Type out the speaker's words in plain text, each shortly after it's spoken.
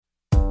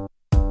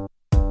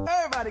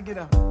Everybody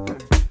get up.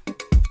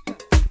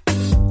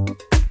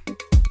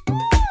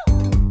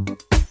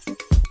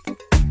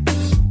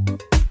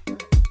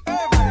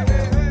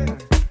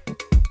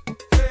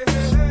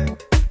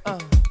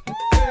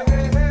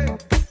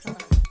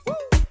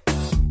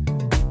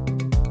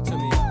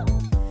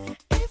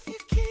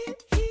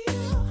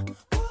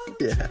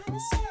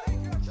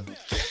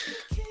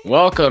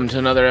 Welcome to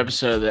another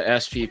episode of the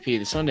SPP,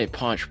 the Sunday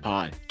Punch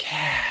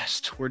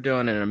Podcast. We're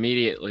doing an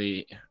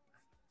immediately,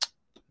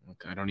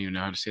 I don't even know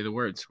how to say the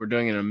words. We're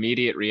doing an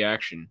immediate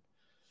reaction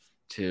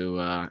to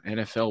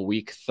NFL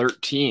Week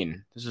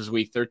 13. This is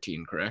Week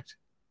 13, correct?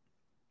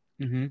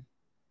 Mm-hmm.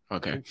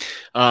 Okay.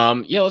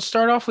 Let's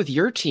start off with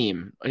your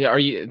team.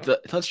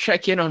 Let's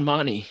check in on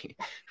Monty.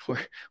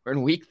 We're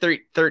in Week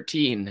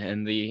 13,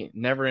 and the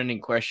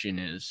never-ending question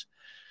is,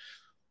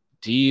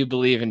 do you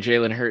believe in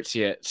Jalen Hurts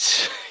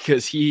yet?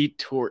 Because he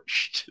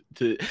torched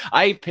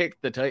I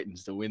picked the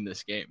Titans to win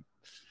this game.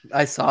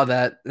 I saw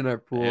that in our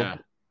pool.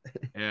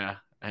 Yeah.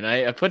 And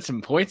I put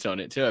some points on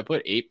it too. I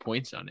put 8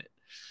 points on it.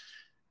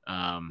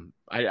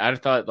 I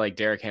thought like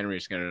Derrick Henry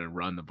was going to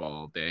run the ball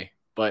all day,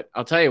 but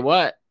I'll tell you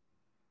what,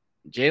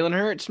 Jalen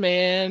Hurts,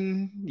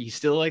 man, you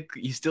still like.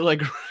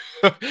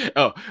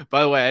 Oh,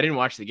 by the way, I didn't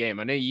watch the game.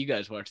 I know you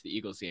guys watched the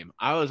Eagles game.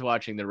 I was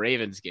watching the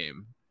Ravens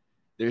game.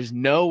 There's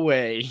no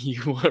way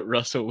you want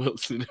Russell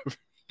Wilson.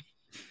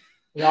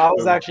 Yeah, I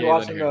was actually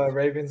watching the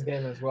Ravens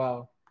game as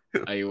well.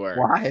 Oh, you were?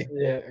 Why?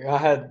 Yeah, I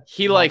had.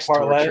 He likes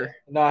parlay. torture.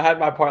 No, I had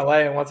my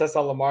parlay, and once I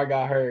saw Lamar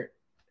got hurt,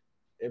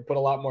 it put a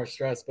lot more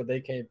stress. But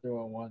they came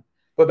through and won.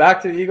 But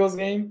back to the Eagles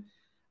game.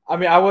 I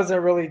mean, I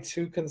wasn't really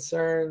too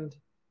concerned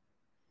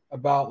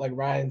about like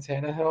Ryan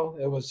Tannehill.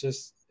 It was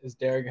just, is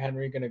Derrick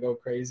Henry going to go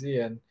crazy?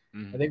 And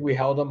I think we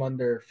held him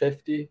under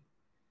 50.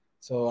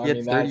 So I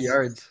mean, 30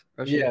 yards.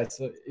 Yeah,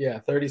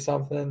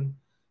 30-something.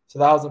 So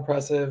that was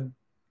impressive.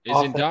 Is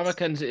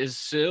Ndamukong is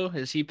Sue?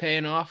 Is he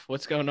paying off?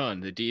 What's going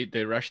on?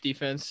 The rush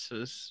defense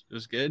was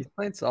good. He's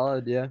playing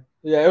solid, yeah.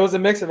 Yeah, it was a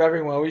mix of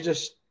everyone. We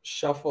just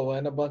shuffle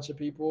in a bunch of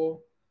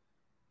people,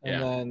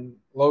 and then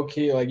low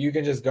key, like you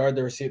can just guard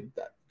the receiver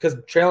because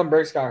Traylon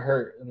Burks got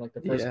hurt in like the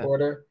first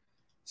quarter.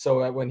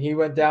 So when he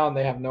went down,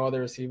 they have no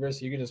other receivers,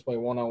 so you can just play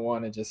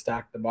 1-on-1 and just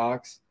stack the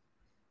box.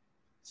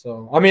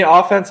 So, I mean,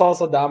 offense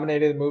also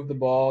dominated, moved the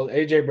ball.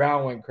 A.J.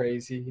 Brown went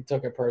crazy. He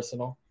took it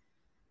personal.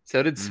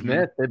 So did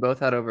Smith. They both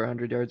had over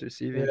 100 yards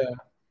receiving. Yeah.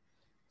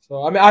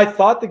 So, I mean, I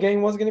thought the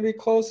game was going to be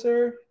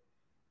closer,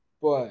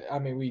 but, I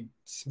mean, we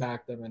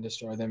smacked them and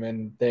destroyed them,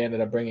 and they ended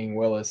up bringing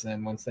Willis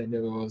in once they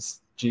knew it was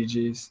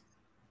GG's.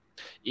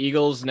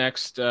 Eagles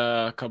next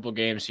couple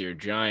games here.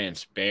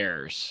 Giants,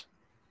 Bears,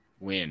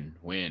 win.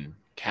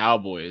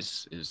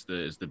 Cowboys is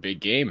the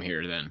big game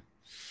here then.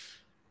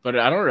 But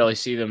I don't really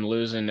see them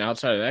losing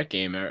outside of that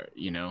game.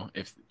 You know,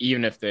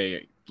 even if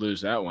they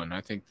lose that one,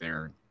 I think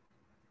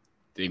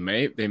they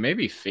may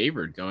be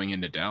favored going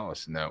into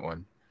Dallas in that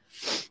one.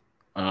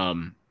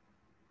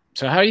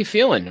 So how are you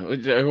feeling?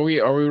 Are we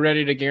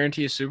ready to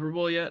guarantee a Super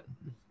Bowl yet?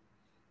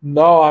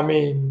 No, I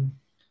mean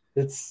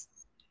it's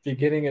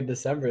beginning of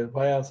December. The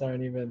playoffs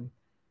aren't even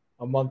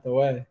a month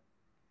away.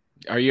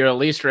 Are you at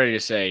least ready to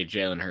say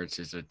Jalen Hurts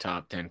is a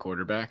top 10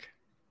 quarterback?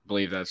 I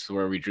believe that's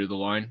where we drew the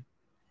line.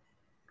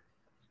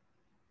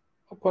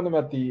 I'll put him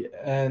at the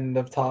end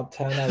of top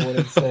 10. I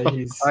wouldn't say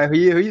he's. All right,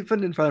 who you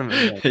putting in front of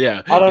him?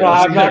 Yeah. I don't know.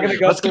 I'm not going to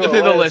go Let's through go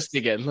through the list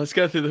again. Let's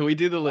go through we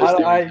do the list.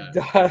 I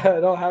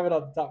don't have it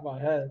on the top of my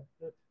head.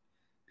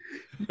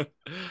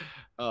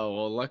 Oh,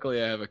 well,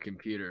 luckily I have a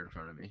computer in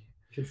front of me.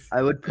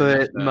 I would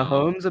put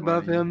Mahomes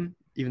above him,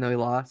 even though he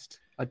lost.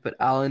 I'd put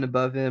Allen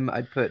above him.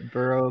 I'd put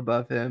Burrow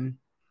above him.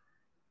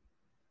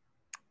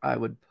 I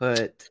would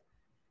put.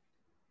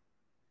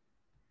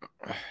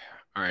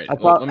 All right,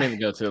 let me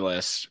go through the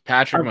list.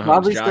 Patrick Mahomes,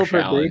 probably Josh still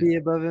put Allen. Brady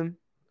above him.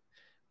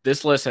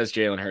 This list has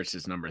Jalen Hurts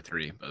as number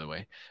 3, by the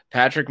way.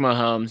 Patrick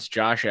Mahomes,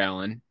 Josh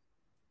Allen,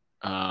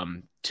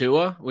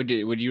 Tua. Would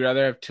you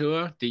rather have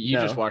Tua? Did you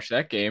just watch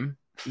that game?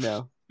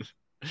 No.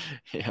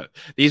 Yeah,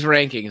 these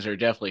rankings are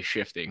definitely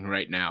shifting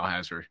right now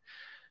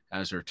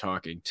as we're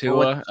talking.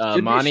 Tua,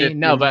 Monty.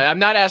 No, but I'm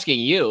not asking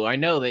you. I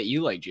know that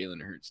you like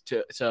Jalen Hurts.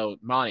 So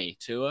Monty,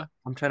 Tua.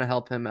 I'm trying to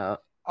help him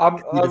out.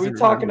 Are we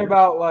talking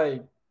about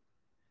like?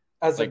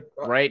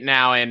 Right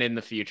now and in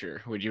the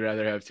future, would you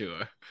rather have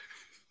Tua?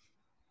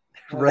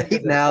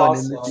 Right now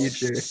and in the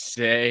future.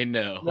 Say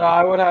no. No,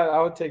 I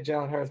would take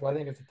Jalen Hurts, but I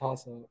think it's a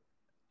toss-up.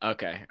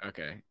 Okay.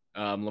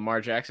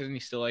 Lamar Jackson, you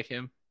still like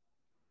him?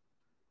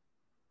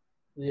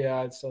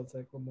 Yeah, I'd still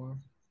take Lamar.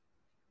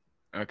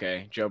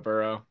 Okay, Joe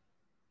Burrow.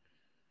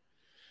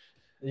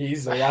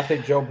 Easily. I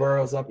think Joe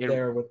Burrow's up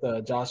there with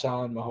the Josh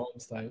Allen,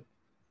 Mahomes type.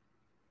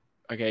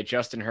 Okay,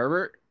 Justin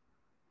Herbert.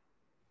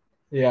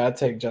 Yeah, I'd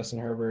take Justin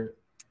Herbert.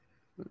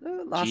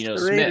 Geno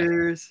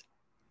Smith.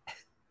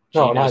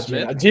 No, not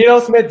Geno. Geno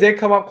Smith did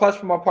come up clutch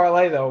from my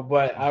parlay though,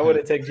 but I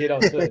wouldn't take Geno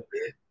Smith.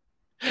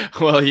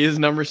 Well, he is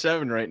number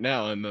 7 right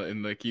now in the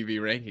QB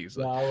rankings.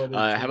 No,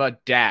 how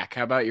about Dak?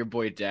 How about your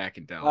boy Dak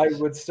in Dallas? I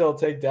would still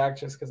take Dak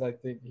just because I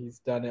think he's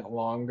done it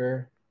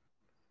longer.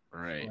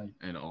 Right,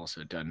 and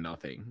also done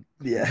nothing.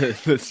 Yeah.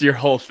 That's your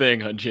whole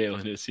thing on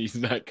Jalen is he's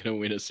not going to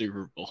win a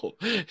Super Bowl.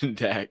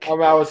 Dak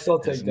I would still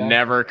take Dak.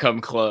 Never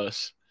come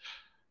close.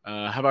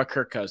 How about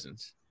Kirk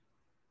Cousins?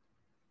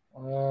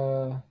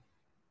 Man,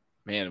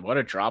 what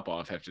a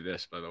drop-off after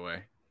this, by the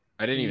way.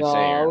 I didn't even say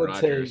Aaron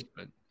Rodgers.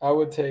 But I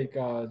would take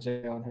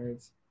Jalen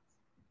Hurts.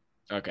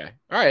 Okay.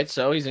 All right,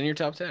 so he's in your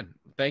top 10.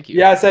 Thank you.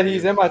 Yeah, I said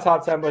he's in my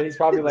top 10, but he's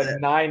probably like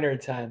 9 or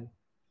 10.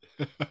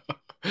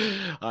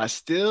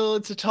 Still,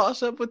 it's a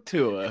toss-up with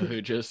Tua,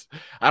 who just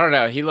 – I don't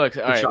know. He looks –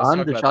 all right, let's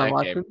talk about that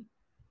Watson?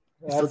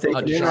 game. Still take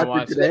Deshaun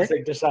Watson.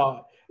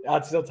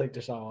 I'd still take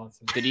Deshaun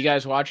Watson. Did you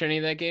guys watch any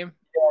of that game?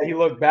 Yeah, he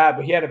looked bad,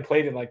 but he hadn't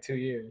played in like 2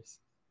 years.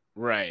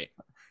 Right.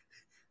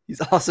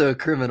 He's also a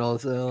criminal,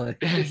 so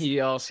like he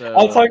also.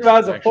 I'll talk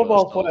about as a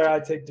football player.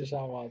 I'd take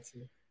Deshaun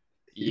Watson.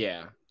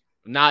 Yeah,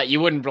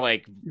 you wouldn't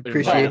like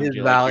appreciate his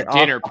value. Like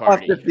dinner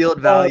party. Off the field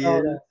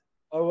value.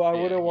 I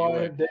wouldn't want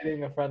him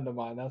dating a friend of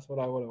mine. That's what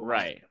I would have.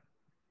 Right.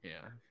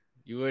 Yeah,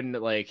 you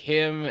wouldn't like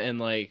him and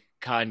like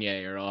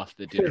Kanye are off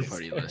the dinner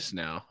party list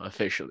now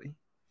officially.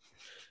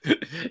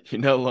 You're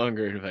no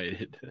longer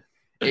invited.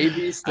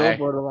 AB's still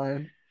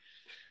borderline.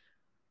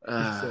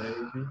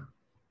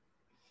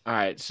 All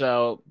right,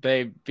 so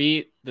they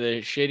beat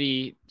the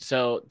shitty.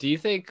 So do you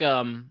think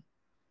so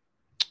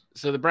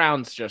the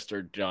Browns just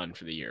are done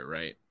for the year,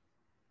 right?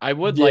 I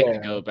would like to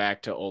go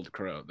back to Old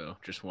Crow though,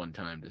 just one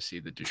time to see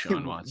the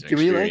Deshaun Watson. Can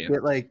we like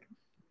get like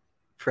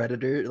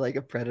Predator, like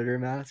a Predator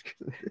mask?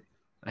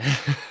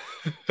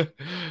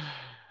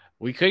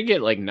 We could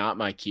get like not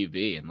my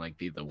QB and like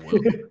be the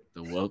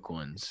woke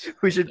ones.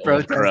 We should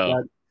protest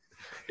that.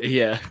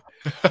 Yeah.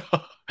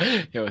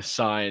 With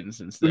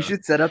signs and stuff. We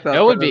should set up an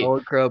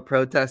Old Crow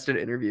protest and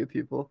interview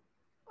people.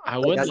 I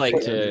would like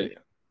to.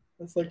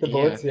 It's like the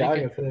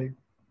Balenciaga thing.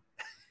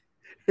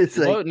 It's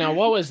like now,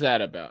 what was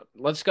that about?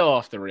 Let's go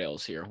off the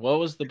rails here. What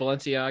was the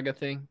Balenciaga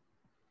thing?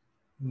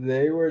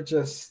 They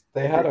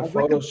had a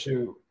photo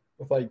shoot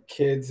with like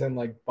kids in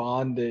like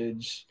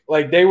bondage.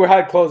 Like they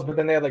had clothes, but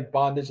then they had like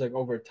bondage like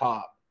over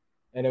top,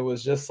 and it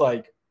was just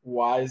like,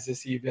 why is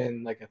this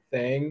even like a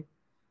thing?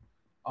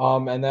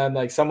 And then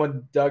like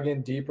someone dug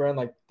in deeper in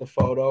like the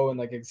photo and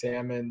like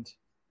examined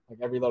like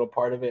every little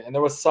part of it. And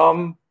there was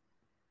some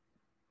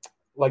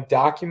like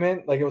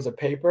document, like it was a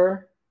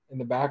paper in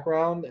the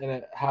background, and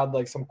it had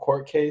like some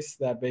court case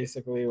that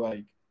basically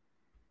like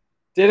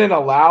didn't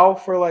allow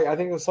for like, I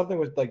think it was something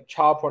with like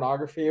child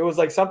pornography. It was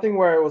like something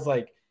where it was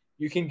like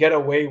you can get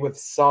away with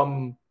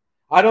some,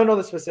 I don't know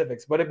the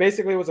specifics, but it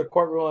basically was a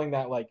court ruling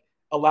that like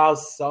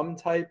allows some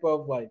type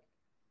of like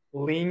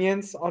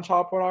lenience on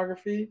child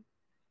pornography.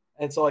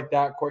 And so like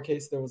that court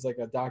case, there was like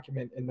a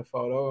document in the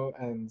photo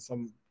and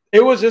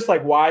it was just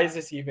like, why is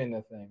this even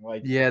a thing?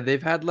 Like, yeah,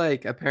 they've had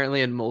like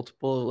apparently in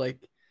multiple like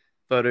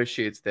photo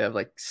shoots, they have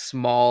like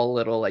small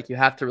little, like you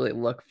have to really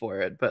look for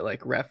it, but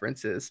like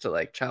references to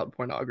like child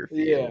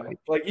pornography. Yeah.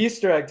 Like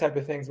Easter egg type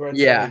of things where it's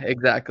like,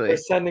 exactly. They're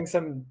sending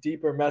some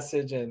deeper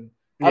message and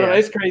I don't know,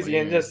 it's crazy.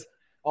 And just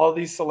all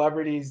these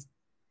celebrities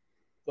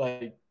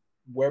like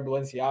wear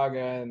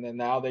Balenciaga and then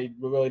now they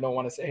really don't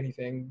want to say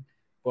anything,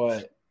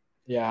 but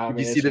yeah, I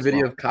mean, you see the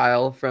video of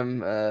Kyle from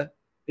that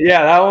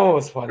one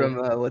was funny.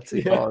 From what's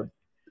it called?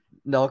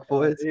 Nelk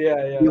Boys.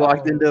 Yeah. He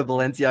walked into a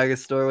Balenciaga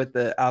store with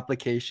the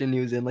application.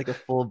 He was in like a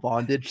full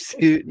bondage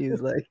suit. And he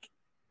was like,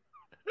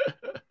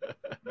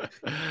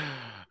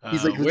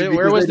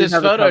 where was this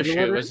photo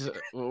shoot?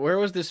 Where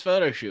was this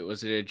photo shoot?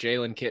 Was it at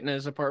Jalen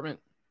Kitna's apartment?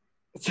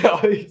 That's all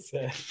he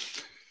said.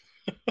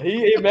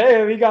 he may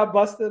have. He got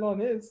busted on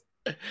his.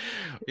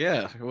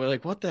 Yeah, we're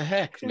like, what the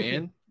heck,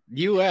 man?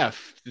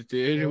 UF,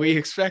 dude. We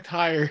expect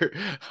higher.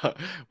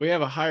 We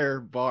have a higher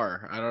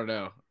bar. I don't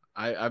know.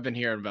 I've been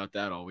hearing about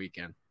that all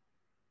weekend.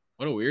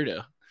 What a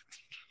weirdo.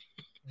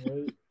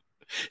 Right.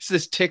 It's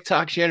this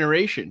TikTok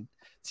generation.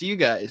 It's you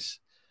guys.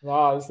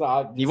 No, it's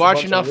not. You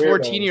watch enough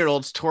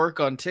 14-year-olds twerk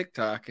on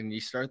TikTok and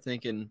you start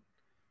thinking,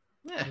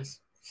 there's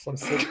some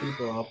sick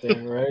people out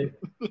there, right?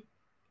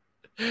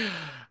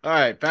 All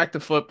right, back to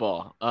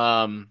football.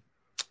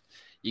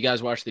 You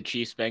guys watched the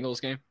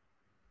Chiefs-Bengals game?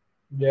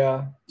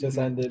 Yeah, just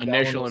ended.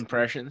 Initial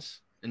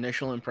impressions.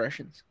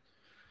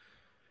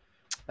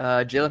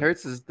 Jalen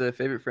Hurts is the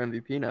favorite for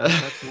MVP now.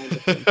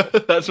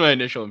 That's my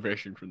initial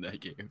impression from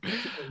that game.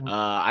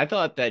 I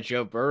thought that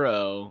Joe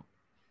Burrow.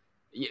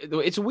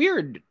 It's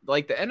weird.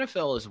 Like the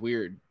NFL is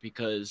weird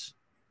because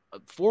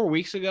 4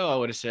 weeks ago I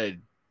would have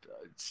said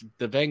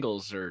the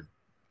Bengals are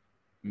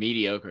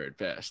mediocre at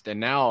best, and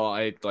now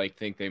I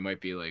think they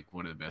might be like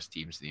one of the best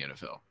teams in the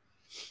NFL.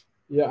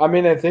 Yeah, I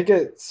mean, I think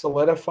it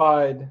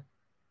solidified.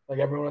 Like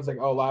everyone was like,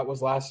 "Oh, that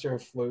was last year a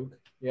fluke."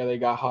 Yeah, they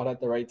got hot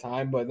at the right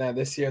time, but now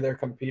this year they're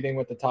competing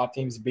with the top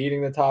teams,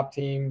 beating the top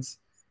teams,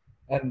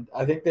 and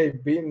I think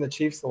they've beaten the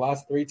Chiefs the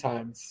last 3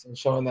 times and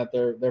showing that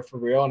they're for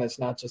real, and it's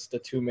not just a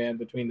 2-man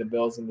between the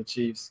Bills and the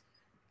Chiefs.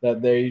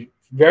 That they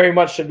very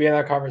much should be in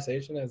that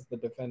conversation as the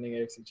defending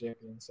AFC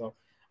champion. So,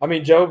 I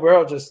mean, Joe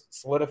Burrow just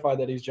solidified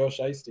that he's Joe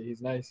Shiesty.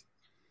 He's nice.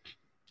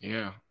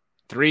 Yeah,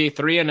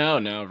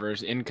 3-0 now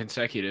versus in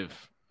consecutive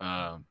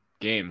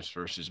games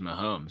versus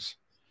Mahomes.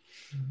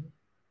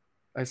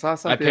 I saw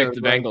something. I picked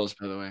the Bengals,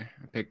 by the way.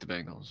 I picked the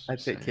Bengals. I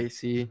picked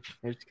KC.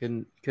 I just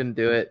couldn't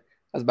do it.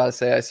 I was about to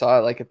say I saw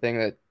like a thing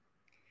that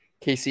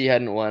KC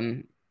hadn't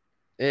won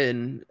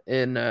in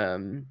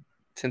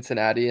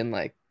Cincinnati in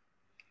like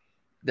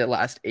the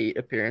last 8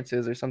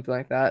 appearances or something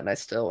like that,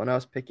 and when I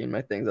was picking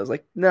my things, I was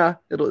like, nah,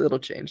 it'll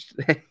change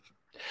today.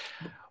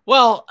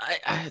 Well,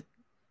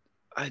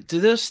 I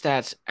do those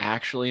stats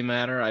actually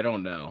matter? I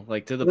don't know.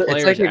 Like, do the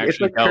players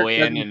actually go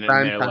in and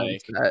they're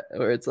like,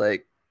 where it's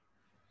like,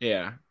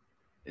 yeah,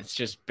 it's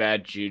just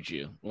bad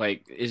juju.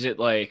 Like, is it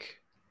like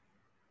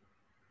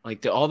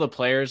do all the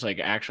players like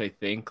actually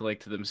think like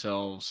to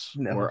themselves,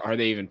 or are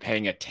they even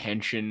paying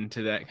attention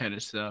to that kind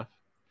of stuff?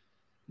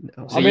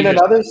 No. So I mean,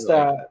 another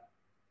stat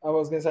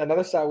was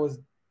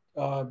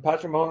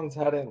Patrick Mahomes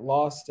hadn't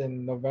lost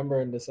in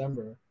November and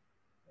December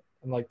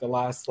in like the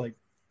last like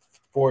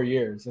 4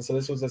 years, and so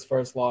this was his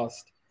first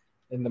loss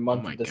in the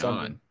month of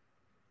December. God.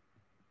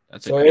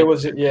 That's so it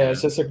was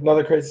it's just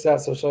another crazy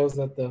stat. So it shows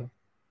that the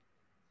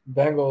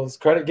Bengals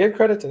give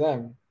credit to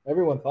them.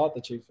 Everyone thought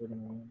the Chiefs were going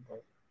to win.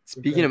 But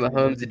speaking of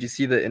Mahomes, did you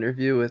see the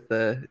interview with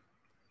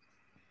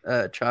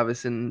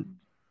Travis and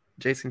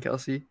Jason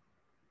Kelce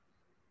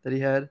that he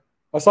had?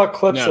 I saw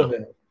clips of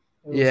it.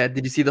 Yeah,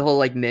 did you see the whole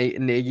like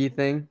Nagy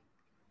thing?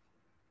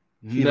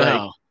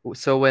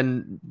 So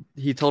when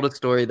he told a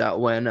story that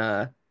when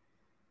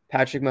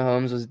Patrick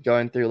Mahomes was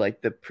going through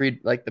like the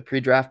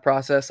pre-draft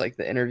process, like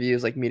the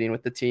interviews, like meeting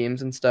with the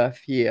teams and stuff,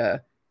 he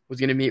was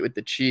going to meet with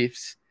the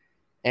Chiefs,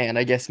 and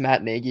I guess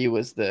Matt Nagy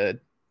was the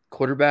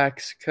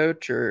quarterback's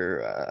coach,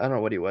 or I don't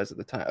know what he was at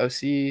the time,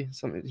 OC,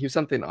 something. He was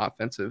something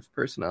offensive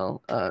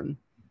personnel,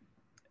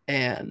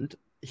 and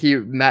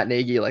Matt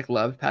Nagy like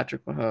loved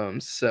Patrick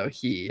Mahomes, so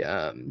he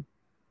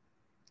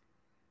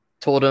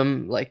told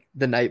him like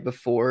the night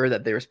before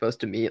that they were supposed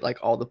to meet, like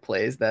all the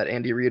plays that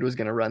Andy Reid was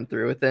going to run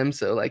through with him.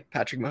 So like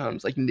Patrick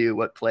Mahomes like knew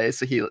what plays.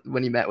 So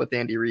when he met with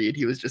Andy Reid,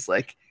 he was just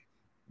like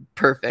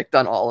perfect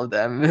on all of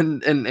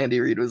them. And Andy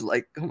Reid was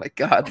like, oh my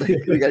God,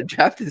 like we got to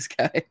draft this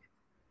guy.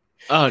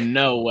 Oh,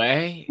 no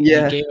way.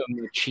 Yeah. He gave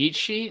him a cheat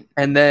sheet.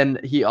 And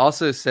then he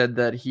also said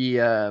that he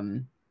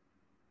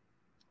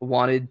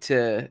wanted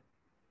to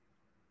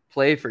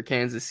play for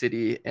Kansas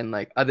City, and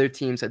like other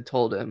teams had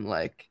told him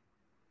like,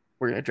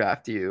 we're going to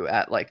draft you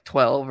at like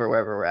 12 or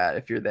wherever we're at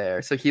if you're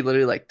there. So he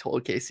literally like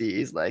told KC,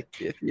 he's like,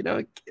 if you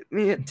don't get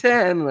me at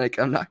 10, like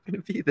I'm not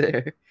going to be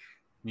there.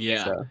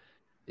 Yeah. So,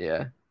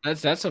 yeah.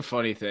 That's a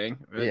funny thing.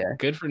 Yeah.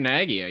 Good for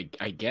Nagy,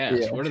 I guess.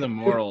 Yeah. What are the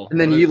moral? And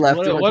then he left.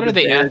 What are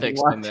the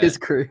ethics in that? His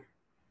career.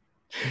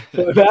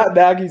 So Matt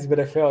Nagy's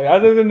been a failure.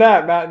 Other than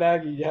that, Matt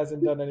Nagy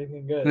hasn't done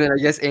anything good. And then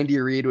I guess Andy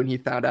Reid, when he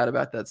found out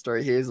about that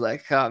story, he was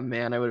like, oh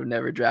man, I would have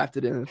never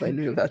drafted him if I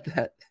knew about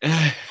that.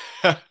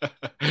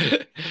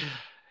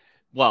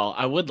 Well,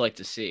 I would like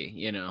to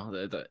see,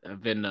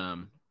 I've been,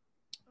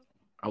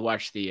 I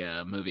watched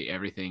the movie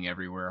Everything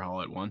Everywhere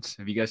All at Once.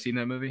 Have you guys seen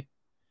that movie?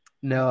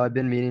 No, I've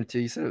been meaning to.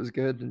 You said it was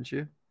good, didn't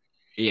you?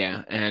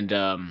 Yeah.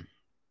 And,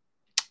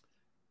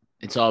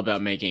 it's all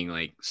about making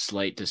like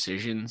slight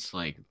decisions.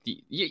 Like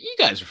you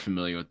guys are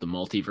familiar with the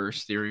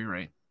multiverse theory,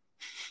 right?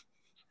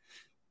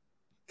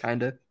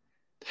 Kind of.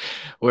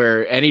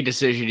 Where any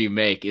decision you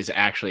make is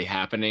actually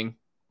happening.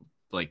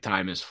 Like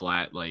time is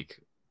flat.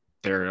 Like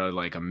there are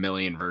like a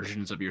million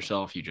versions of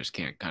yourself. You just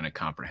can't kind of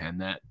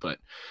comprehend that. But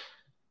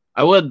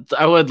I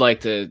would like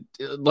to,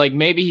 like,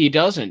 maybe he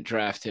doesn't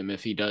draft him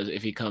if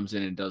he comes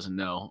in and doesn't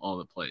know all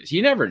the plays.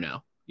 You never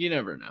know.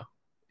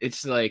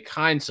 It's like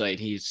hindsight.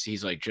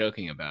 He's like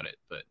joking about it,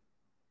 but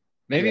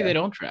maybe they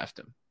don't draft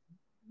him.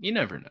 You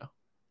never know.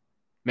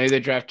 Maybe they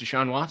draft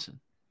Deshaun Watson.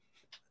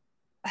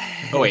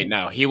 Oh wait,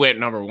 no, he went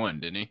number 1,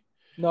 didn't he?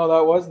 No,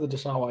 that was the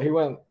Deshaun Watson. He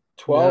went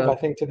 12, I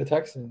think, to the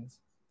Texans.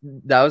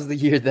 That was the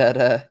year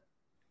that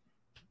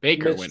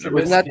Baker went.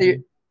 Wasn't that the?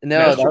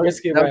 No, that was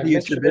the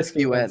year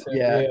Trubisky went.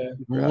 Yeah.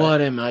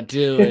 What am I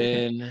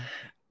doing?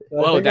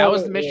 Whoa, that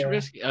was the Mitch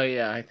Trubisky. Oh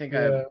yeah, I think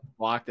I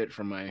blocked it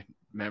from my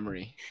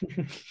memory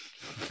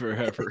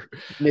forever.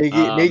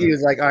 Nagy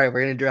was like, all right,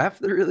 we're gonna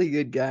draft the really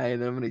good guy, and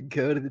then I'm gonna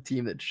go to the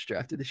team that just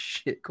drafted the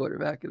shit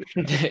quarterback.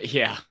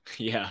 Yeah.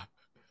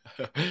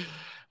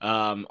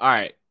 All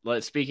right.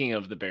 Speaking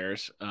of the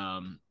Bears,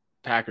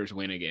 Packers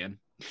win again.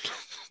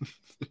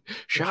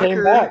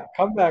 Shocker!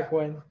 Comeback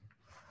win.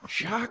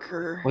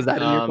 Shocker! Was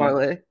that in your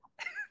parlay?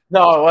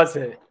 No, it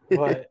wasn't.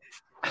 But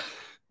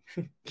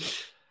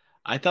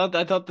I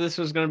thought this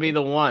was going to be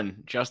the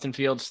one. Justin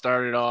Fields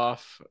started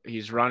off.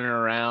 He's running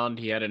around.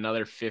 He had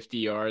another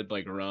 50-yard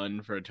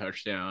run for a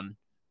touchdown,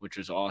 which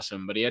was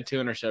awesome. But he had 2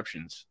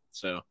 interceptions.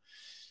 So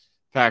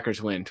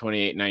Packers win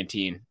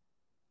 28-19.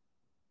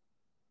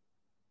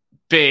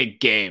 Big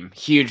game.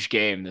 Huge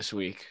game this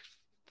week.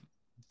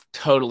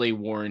 Totally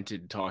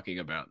warranted talking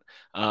about.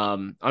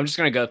 I'm just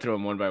going to go through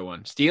them one by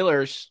one.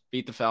 Steelers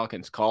beat the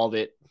Falcons. Called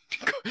it.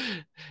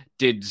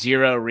 Did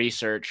zero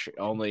research.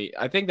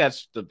 I think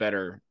that's the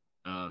better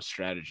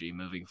strategy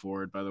moving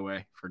forward, by the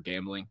way, for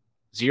gambling.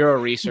 Zero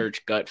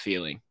research, gut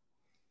feeling.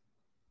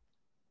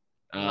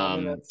 I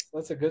mean,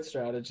 that's a good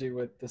strategy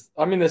with this.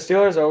 I mean, the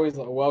Steelers are always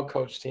a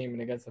well-coached team,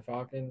 and against the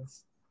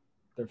Falcons,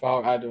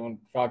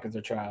 Falcons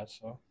are trash.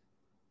 So,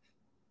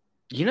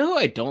 you know who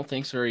I don't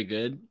think's very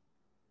good?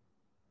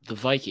 The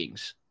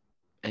Vikings,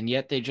 and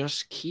yet they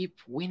just keep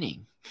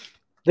winning.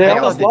 They I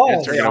almost thought the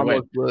lost. Jets are gonna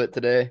win. Blew it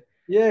today.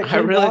 Yeah, I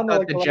really down to,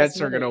 thought the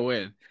Jets are gonna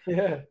win.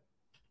 Yeah.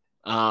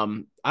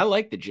 I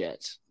like the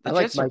Jets. The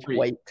I Jets like Mike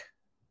White.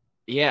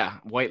 Yeah,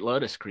 White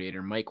Lotus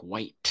creator Mike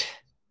White.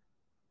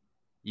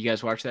 You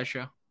guys watch that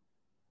show?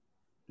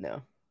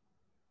 No.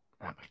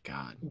 Oh my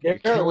god, You're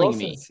killing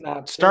me.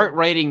 Start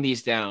writing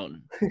these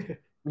down.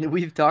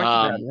 We've talked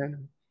about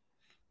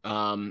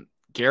it.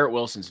 Garrett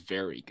Wilson's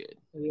very good.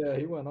 Yeah,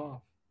 he went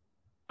off.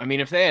 I mean,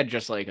 if they had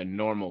just like a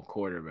normal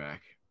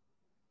quarterback,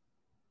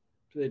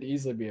 they'd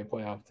easily be a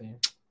playoff team.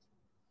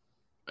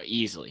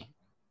 Easily.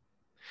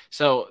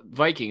 So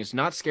Vikings,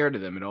 not scared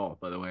of them at all,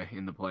 by the way,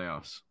 in the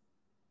playoffs.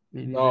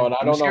 No, and I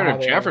don't I'm scared know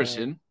of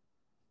Jefferson.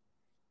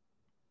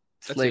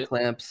 Slay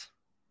clamps.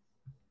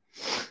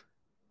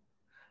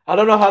 I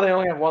don't know how they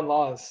only have one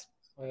loss.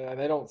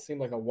 They don't seem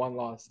like a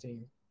one-loss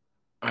team.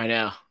 I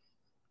know.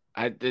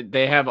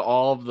 They have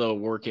all of the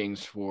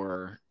workings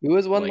for who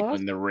was one loss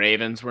when the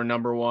Ravens were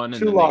number one and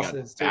two then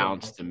losses, they got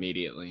bounced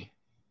immediately.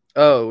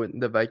 Oh,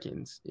 the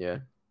Vikings, yeah,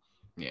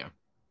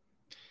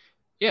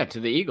 to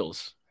the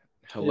Eagles.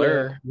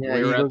 Hilarious. Yeah,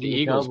 we were at the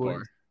Eagles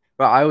bar.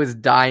 But I was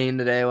dying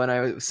today when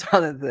I saw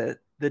that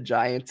the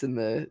Giants and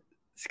the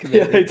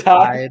Commanders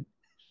tied.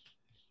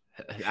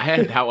 I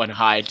had that one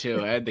high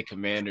too. I had the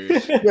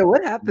Commanders. Yeah,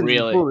 what happened?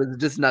 Really? Is it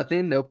just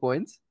nothing? No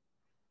points?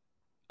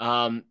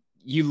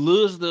 You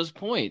lose those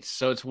points,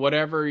 so it's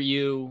whatever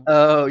you.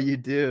 Oh, you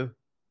do.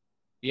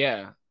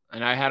 Yeah,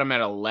 and I had them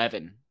at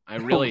 11. I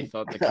really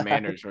thought the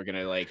Commanders were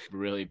gonna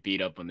really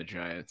beat up on the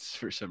Giants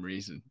for some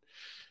reason.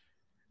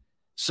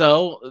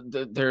 So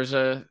there's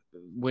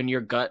when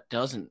your gut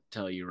doesn't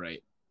tell you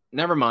right.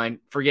 Never mind.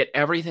 Forget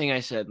everything I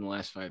said in the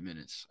last 5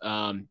 minutes.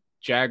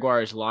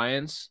 Jaguars,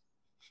 Lions.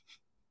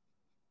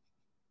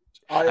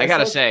 I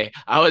gotta say,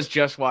 I was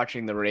just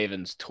watching the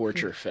Ravens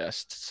torture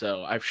fest,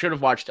 so I should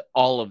have watched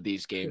all of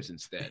these games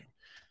instead.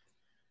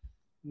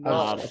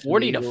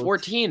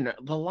 40-14,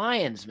 the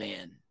Lions,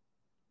 man.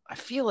 I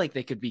feel like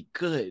they could be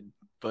good,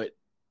 but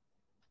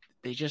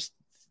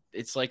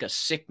it's like a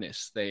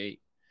sickness. They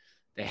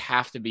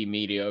have to be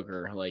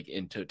mediocre,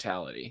 in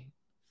totality.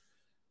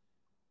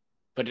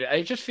 But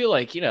I just feel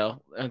like,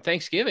 on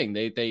Thanksgiving,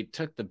 they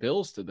took the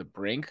Bills to the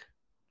brink.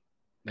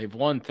 They've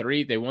won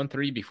 3. They won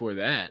 3 before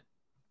that.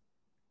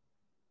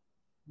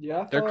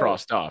 Yeah, they're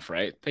crossed off,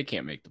 right? They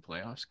can't make the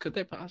playoffs. Could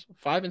they possibly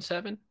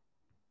 5-7?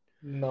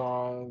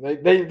 No,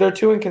 they're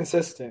too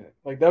inconsistent.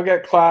 They'll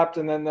get clapped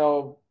and then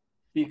they'll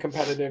be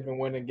competitive and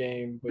win a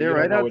game. But they're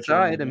right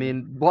outside. I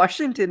mean,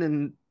 Washington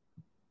and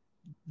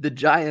the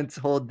Giants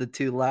hold the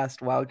 2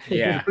 last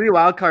the 3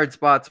 wild card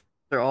spots.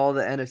 They're all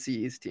the NFC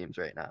East teams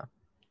right now.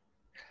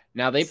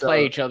 Now they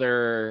play each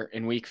other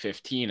in Week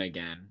 15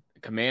 again.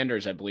 The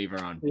Commanders, I believe,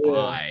 are on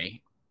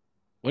bye.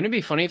 Wouldn't it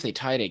be funny if they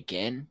tied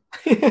again?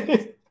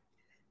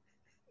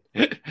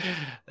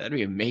 That'd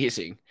be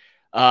amazing.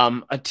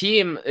 A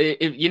team,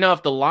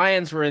 if the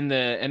Lions were in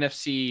the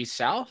NFC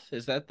South,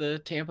 is that the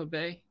Tampa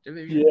Bay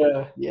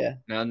division? Yeah.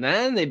 Now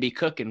then they'd be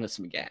cooking with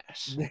some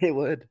gas. They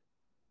would.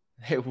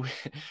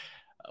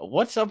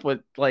 What's up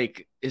with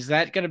is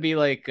that going to be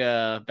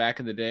back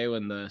in the day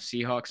when the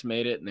Seahawks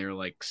made it and they were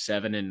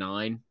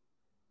 7-9?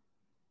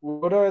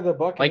 What are the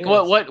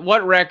Buccaneers?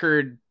 What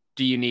record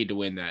do you need to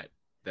win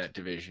that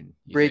division?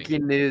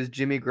 Breaking news: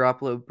 Jimmy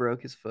Garoppolo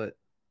broke his foot.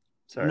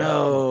 Sorry.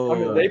 No. I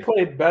mean, they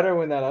played better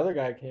when that other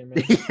guy came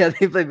in. Yeah,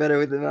 they played better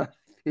with him on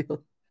the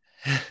field.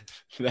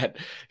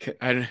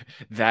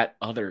 that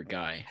other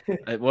guy.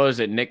 What was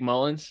it, Nick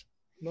Mullins?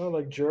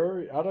 No,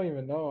 jury. I don't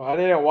even know. I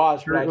didn't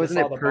watch, but I just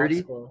saw the box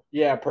score.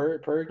 Yeah,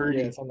 Purdy.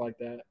 Yeah, something like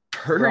that.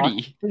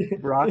 Purdy.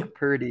 Brock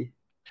Purdy.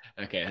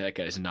 Okay, that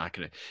guy's not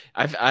gonna.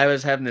 I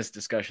was having this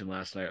discussion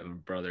last night with my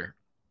brother.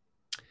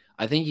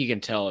 I think you can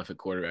tell if a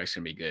quarterback's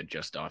gonna be good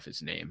just off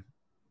his name.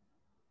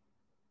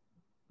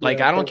 I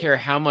don't care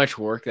how much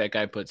work that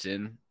guy puts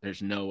in.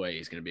 There's no way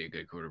he's gonna be a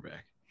good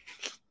quarterback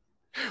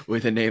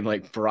with a name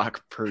like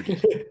Brock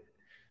Purdy.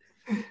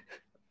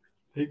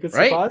 He could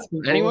surprise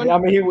people. Anyone? I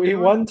mean, he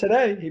won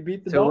today. He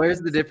beat the. So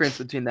where's the difference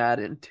between that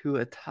and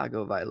Tua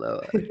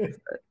Tagovailoa?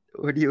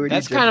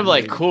 That's kind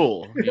of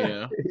cool,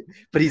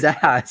 but he's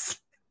ass.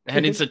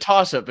 And it's a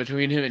toss-up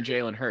between him and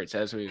Jalen Hurts,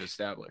 as we've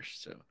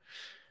established. So,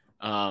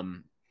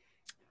 all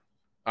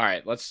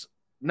right,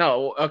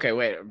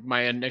 wait.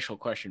 My initial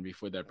question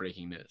before that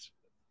breaking news: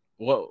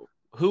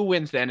 who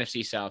wins the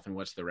NFC South and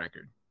what's the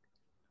record?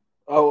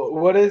 Oh,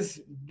 what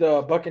is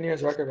the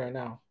Buccaneers' record right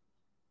now?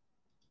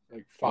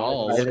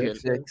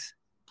 5-6.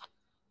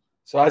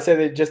 So I say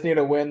they just need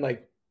to win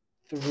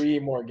 3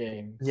 more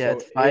games. Yeah, so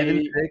it's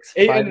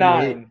 5-6,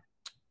 8-9,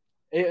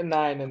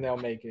 8-9, and they'll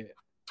make it.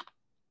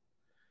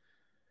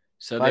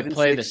 So they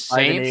play the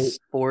Saints.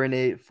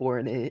 4-8,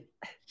 4-8.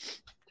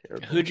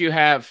 Who'd you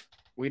have?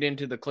 We didn't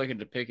do the click it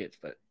to pick it,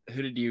 but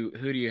who do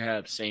you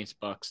have? Saints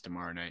Bucks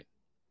tomorrow night.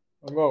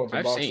 I'm going with the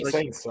I've Bucks. seen- The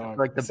Saints I suck. feel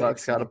like the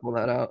Bucks got to pull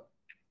that out.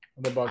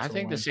 The Bucks I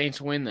think will the win.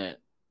 Saints win that.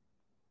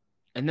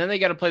 And then they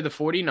got to play the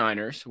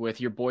 49ers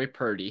with your boy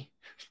Purdy.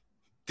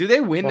 Do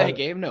they win that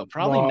game? No,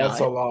 probably not. That's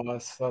a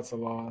loss. That's a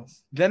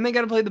loss. Then they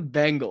got to play the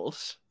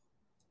Bengals.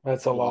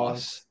 That's a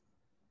loss.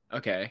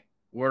 Okay.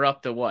 We're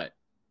up to what?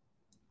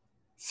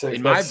 Six.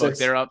 In my book,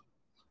 they're up.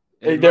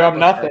 They're up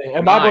nothing.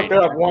 In my book,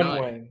 they're up 1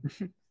 win.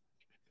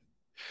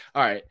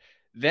 All right.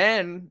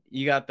 Then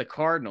you got the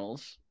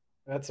Cardinals.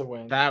 That's a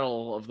win.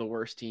 Battle of the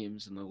worst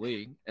teams in the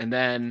league. And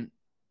then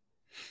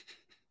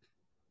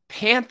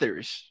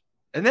Panthers.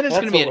 And then it's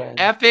going to be an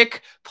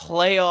epic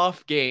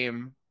playoff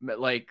game,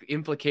 like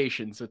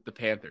implications with the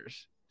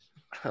Panthers.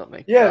 Oh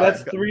my yeah, God.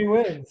 that's 3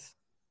 wins.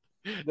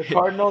 The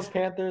Cardinals,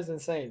 Panthers,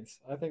 and Saints.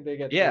 I think they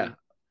get 3.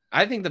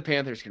 I think the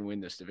Panthers can win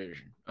this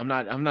division. I'm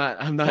not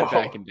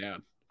backing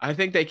down. I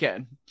think they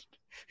can.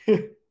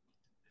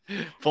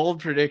 Bold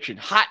prediction.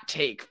 Hot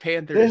take.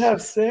 Panthers. They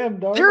have Sam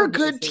Darnold. They're a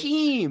good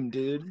team,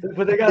 dude.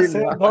 But they got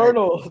Sam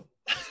Darnold.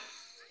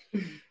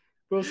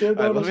 Bro, Sam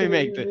Right, let me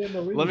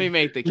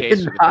make the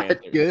case for the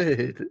Panthers.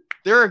 Good.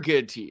 They're a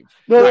good team.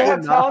 No, they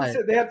have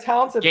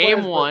talented Game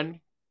players, 1.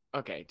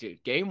 Okay,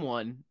 dude. Game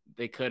 1,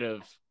 they could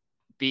have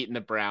beaten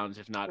the Browns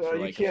if not for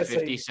like a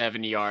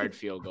 57-yard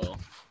field goal.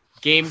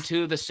 Game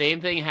 2, the same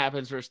thing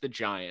happens versus the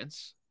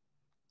Giants.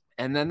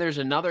 And then there's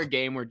another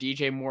game where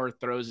DJ Moore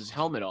throws his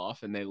helmet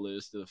off and they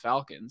lose to the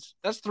Falcons.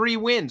 That's 3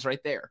 wins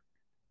right there.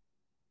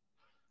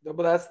 No,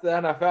 but that's the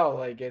NFL.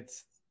 Like,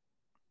 it's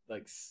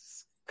like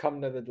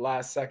come to the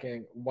last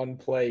second, one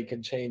play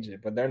can change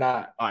it, but they're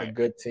not a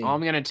good team. All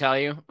I'm going to tell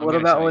you. What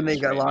about when they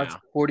got lost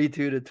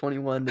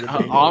 42-21 to the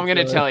Bengals? All I'm going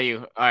to tell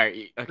you. All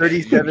right.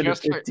 Okay,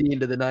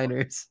 37-15 to the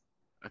Niners.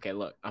 Okay,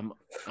 look, I'm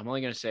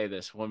only going to say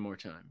this one more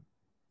time.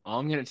 All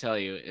I'm going to tell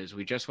you is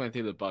we just went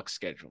through the Bucs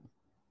schedule.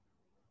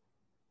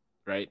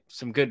 Right?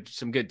 Some good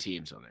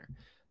teams on there.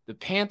 The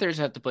Panthers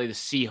have to play the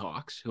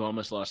Seahawks, who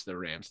almost lost to the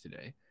Rams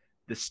today.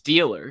 The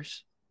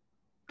Steelers,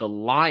 the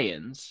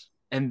Lions,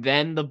 and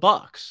then the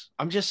Bucs.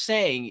 I'm just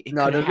saying.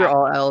 Those are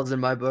all L's in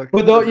my book.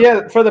 But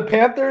for the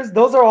Panthers,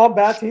 those are all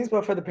bad teams.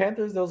 But for the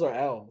Panthers, those are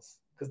L's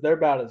because they're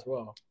bad as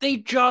well. They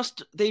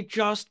just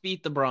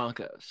beat the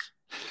Broncos.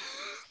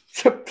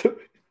 The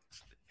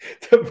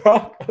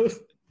Broncos.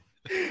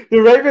 The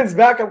Ravens'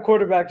 backup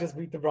quarterback just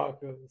beat the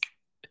Broncos.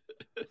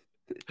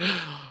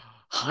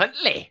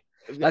 Huntley.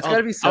 That's got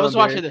to be so I was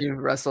watching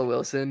Russell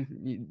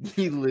Wilson.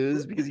 You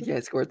lose because you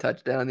can't score a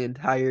touchdown the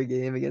entire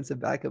game against a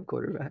backup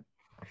quarterback.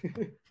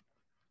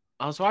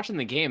 I was watching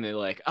the game. They're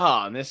like,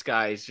 oh, and this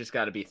guy's just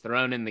got to be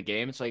thrown in the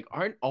game. It's like,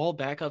 aren't all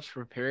backups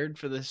prepared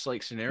for this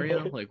like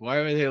scenario? Like, why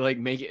are they like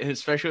making,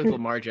 especially with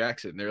Lamar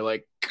Jackson? They're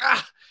like,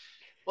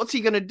 what's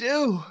he gonna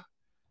do?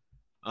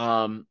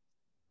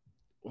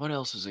 What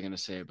else was I gonna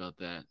say about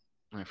that?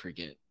 I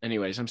forget.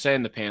 Anyways, I'm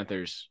saying the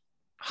Panthers.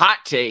 Hot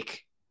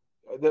take.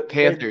 The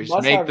Panthers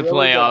make the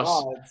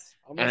playoffs,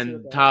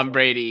 and Tom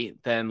Brady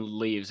then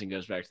leaves and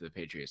goes back to the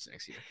Patriots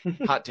next year.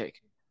 Hot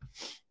take.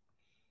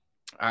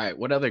 All right,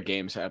 what other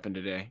games happened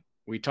today?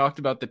 We talked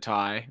about the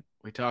tie.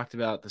 We talked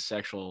about the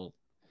sexual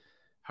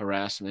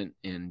harassment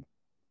in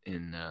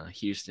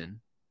Houston.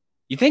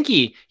 You think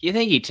he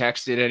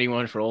texted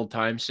anyone for old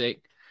time's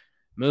sake?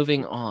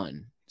 Moving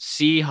on.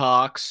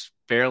 Seahawks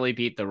barely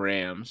beat the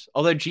Rams,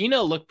 although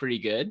Geno looked pretty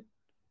good.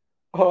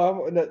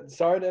 Oh, I'm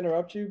sorry to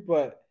interrupt you,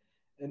 but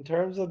in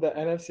terms of the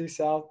NFC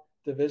South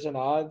division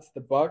odds,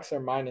 the Bucks are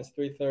minus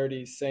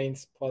 330,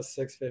 Saints plus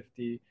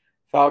 650,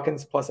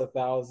 Falcons plus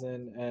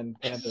 1,000, and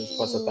Panthers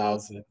plus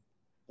 1,000.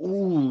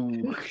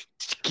 Ooh,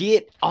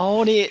 get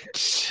on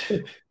it.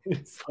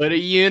 Put a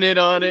unit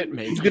on it.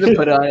 He's gonna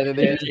put on it and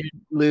then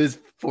lose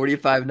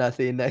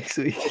 45-0 next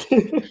week.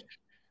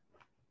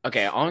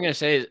 Okay, all I'm gonna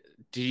say is,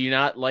 did you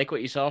not like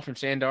what you saw from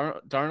Sam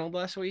Darnold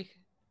last week?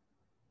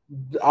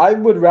 I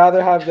would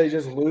rather have they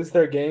just lose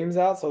their games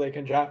out so they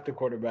can draft a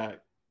quarterback.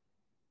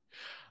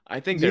 I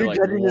think they're like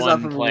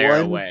one player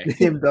away.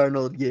 Sam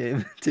Darnold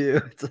game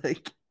too. It's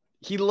like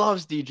he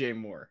loves DJ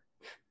Moore.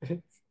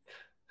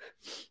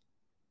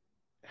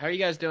 How are you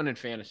guys doing in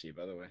fantasy,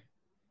 by the way?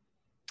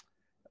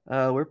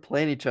 We're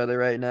playing each other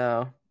right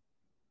now.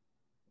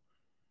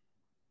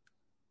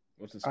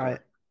 What's the score?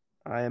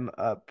 I am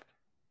up.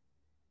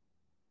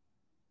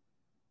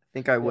 I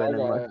think I win.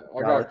 I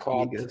got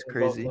caught. It's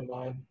crazy.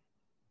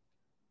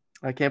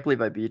 I can't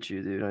believe I beat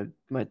you, dude.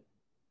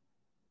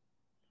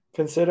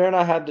 Considering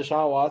I had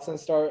Deshaun Watson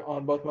start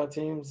on both my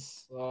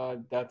teams,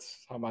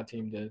 that's how my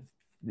team did.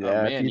 Yeah,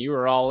 oh, man, you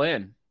were all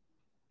in.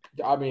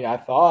 I mean, I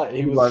thought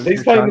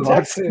he's playing the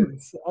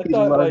Texans. I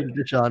thought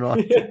Deshaun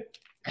Watson.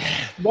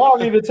 No, I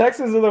mean the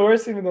Texans are the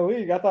worst team in the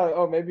league. I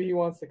thought, maybe he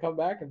wants to come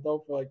back and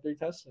throw for like 3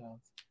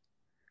 touchdowns.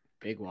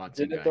 Big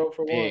Watson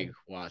guy.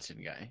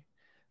 Watson guy.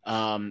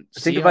 I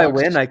think if I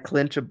win, I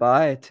clinch a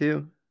bye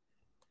too.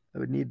 I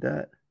would need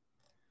that.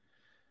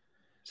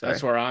 Sorry.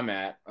 That's where I'm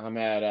at.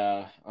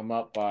 I'm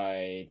up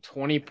by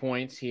 20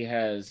 points. He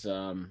has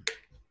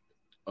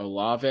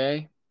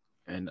Olave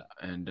and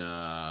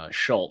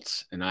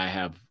Schultz, and I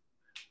have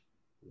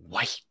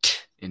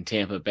White in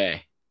Tampa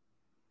Bay.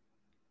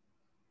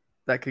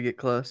 That could get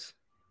close.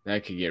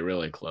 That could get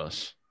really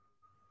close.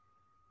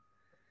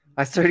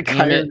 I started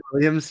Kyron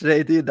Williams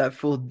today, dude. That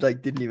fool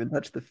didn't even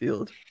touch the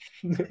field.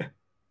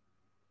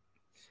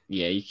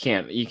 Yeah, you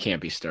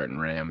can't be starting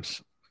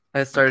Rams.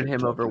 I started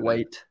him over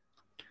White.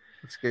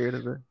 I'm scared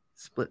of a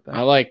split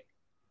back.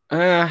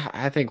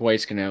 I think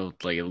White's gonna have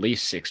at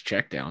least 6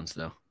 checkdowns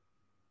though.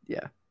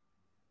 Yeah.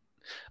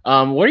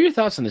 What are your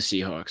thoughts on the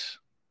Seahawks?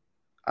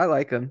 I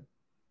like them.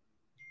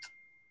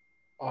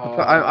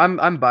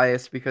 I'm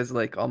biased because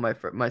all my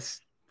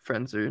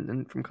friends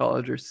are from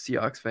college are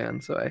Seahawks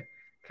fans, so I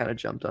kind of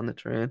jumped on the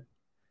train.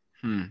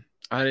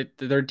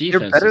 Their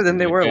defense. They're better than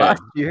they were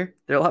last year.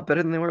 They're a lot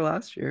better than they were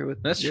last year.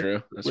 That's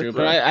true.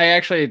 But I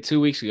actually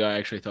 2 weeks ago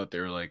I thought they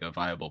were a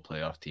viable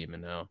playoff team,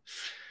 and now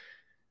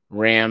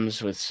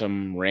Rams with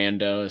some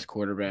rando as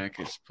quarterback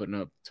is putting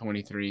up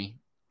 23.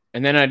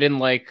 And then I didn't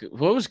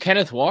what was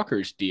Kenneth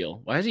Walker's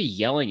deal? Why is he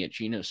yelling at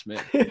Geno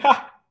Smith?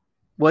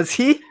 Was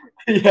he?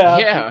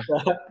 Yeah.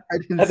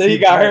 And then he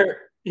got hurt.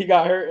 He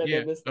got hurt and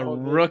then missed a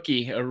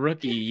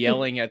rookie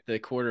yelling at the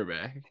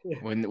quarterback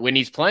when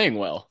he's playing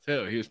well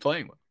too. He was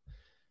playing well.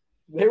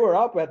 They were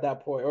up at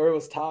that point, or it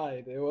was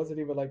tied. It wasn't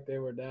even like they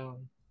were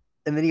down.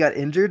 And then he got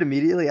injured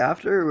immediately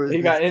after?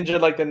 He got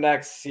injured the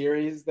next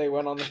series they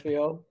went on the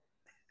field,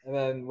 and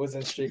then was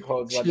in street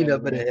clothes. Geno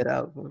better hit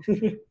out.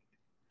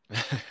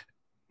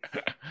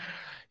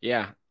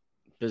 Yeah,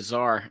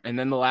 bizarre. And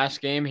then the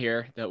last game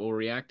here that we'll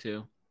react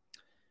to.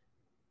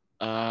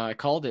 I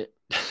called it.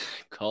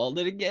 Called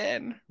it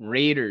again.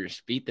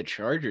 Raiders beat the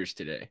Chargers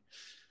today.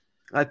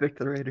 I picked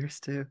the Raiders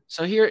too.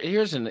 So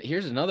here's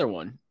another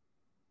one.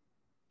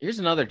 Here's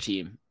another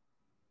team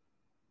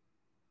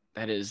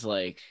that is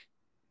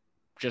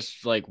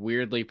just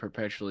weirdly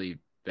perpetually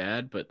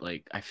bad, but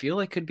I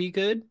feel could be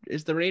good.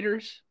 Is the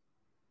Raiders?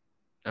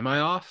 Am I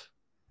off?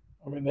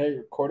 I mean,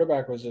 their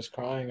quarterback was just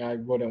crying. I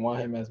wouldn't want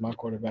him as my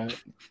quarterback.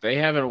 They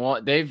haven't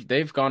won.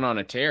 They've gone on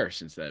a tear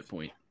since that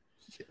point.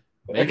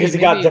 Because he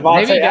got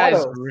Devontae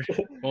Adams.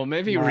 Well,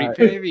 maybe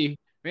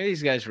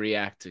these guys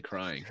react to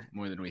crying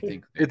more than we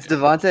think. It's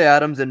Devontae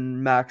Adams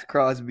and Max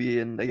Crosby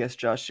and I guess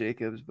Josh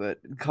Jacobs, but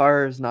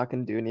Carr is not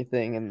going to do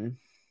anything, and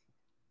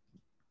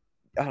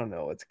I don't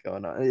know what's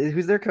going on.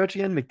 Who's their coach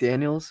again?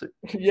 McDaniels?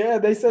 Yeah,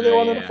 they said they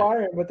wanted to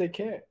fire him, but they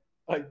can't.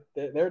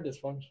 They're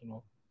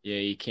dysfunctional. Yeah,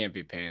 you can't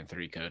be paying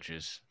 3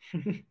 coaches.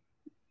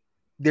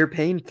 They're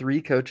paying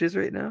 3 coaches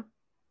right now?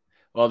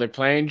 Well, they're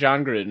paying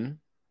John Gruden.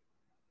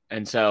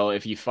 And so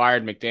if you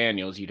fired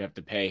McDaniels, you'd have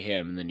to pay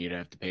him, and then you'd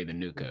have to pay the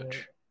new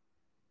coach.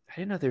 I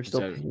didn't know they were still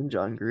paying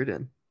John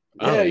Gruden.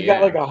 Yeah, he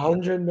got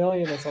 $100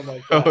 million or something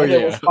like that.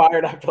 He was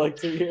fired after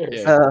 2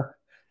 years. Yeah.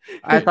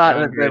 I thought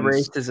that the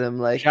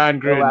racism, John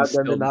Gruden allowed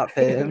them to not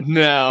pay him.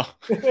 No.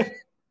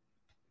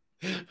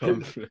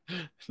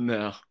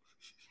 No.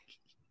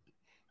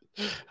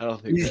 I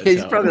don't think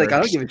he's probably I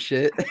don't give a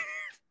shit.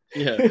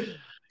 Yeah.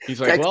 He's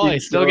well, I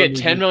still get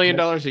 $10 million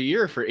a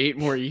year for 8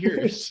 more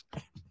years.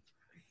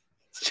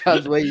 This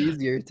job's way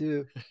easier,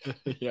 too.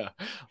 Yeah.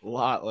 A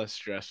lot less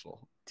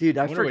stressful. Dude,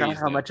 I forgot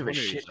how much of a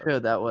shit show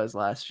that was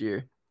last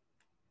year.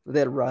 They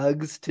had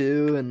Ruggs,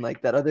 too, and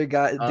that other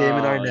guy,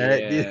 Damon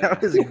Arnett. Yeah. Dude,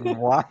 that was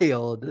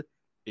wild.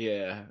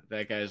 Yeah,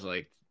 that guy's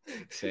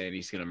saying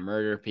he's going to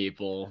murder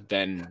people.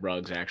 Then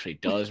Ruggs actually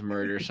does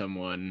murder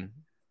someone.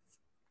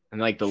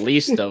 And the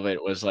least of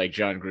it was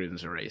John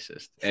Gruden's a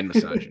racist and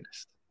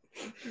misogynist.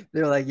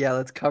 They're yeah,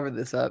 let's cover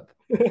this up.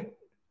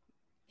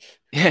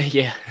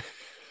 Yeah.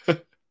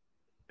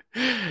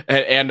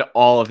 and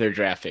all of their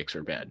draft picks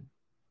were bad.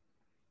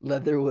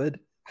 Leatherwood.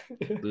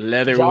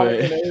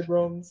 Jonathan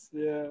Abrams,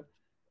 yeah.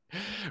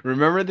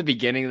 Remember at the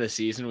beginning of the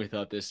season, we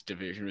thought this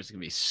division was going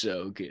to be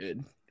so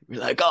good.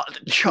 We're the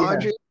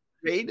Chargers,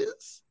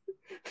 Raiders.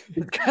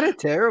 It's kind of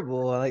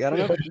terrible. I don't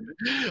know.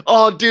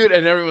 Oh, dude.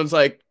 And everyone's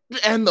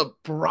and the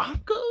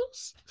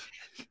Broncos?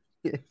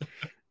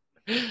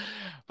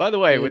 By the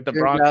way, with the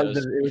Broncos.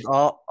 It was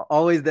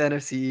always the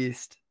NFC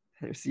East.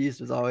 NFC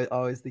East was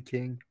always the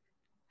king.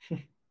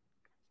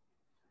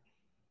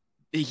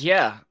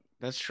 Yeah,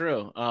 that's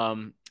true.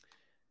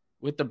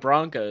 With the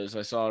Broncos,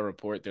 I saw a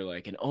report. They're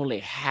and only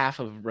half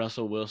of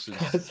Russell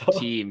Wilson's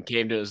team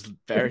came to his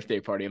birthday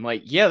party. I'm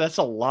yeah, that's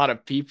a lot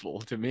of people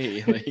to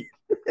me.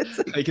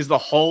 Is the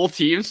whole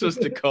team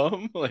supposed to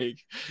come?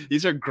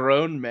 These are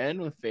grown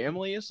men with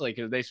families. Are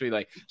they should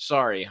be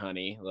sorry,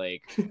 honey.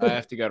 I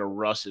have to go to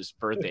Russ's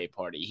birthday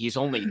party. He's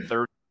only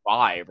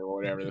 35 or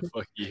whatever the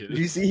fuck he is. Did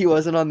you see he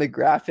wasn't on the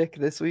graphic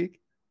this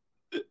week?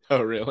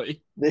 Oh,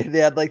 really? They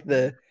had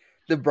the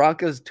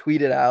Broncos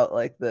tweeted out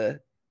the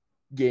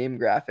game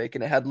graphic,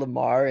 and it had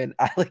Lamar and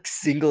Alex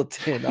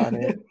Singleton on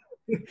it,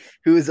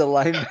 who was a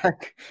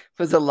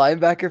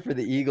linebacker for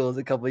the Eagles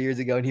a couple years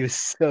ago, and he was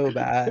so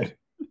bad.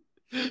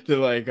 They're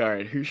all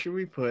right, who should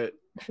we put?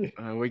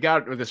 We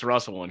got this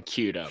Russell one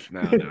queued up.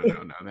 No,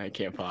 that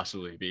can't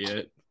possibly be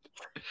it.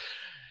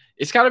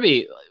 It's gotta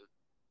be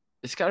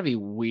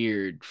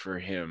weird for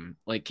him.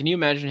 Can you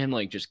imagine him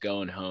just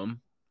going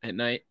home at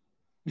night?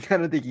 I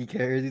don't think he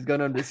cares. He's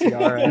going on to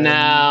CRM.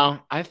 No,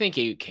 I think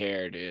he'd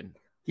care, dude.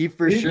 He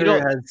for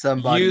sure has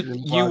some body.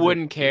 You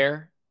wouldn't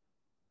care.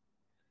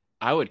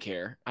 I would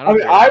care. I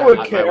mean, care I how would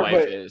hot care, my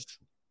wife is.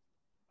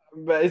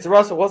 But it's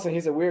Russell Wilson.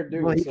 He's a weird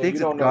dude. Well, he so thinks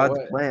you it's don't know God's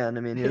what. plan.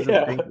 I mean, he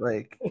doesn't think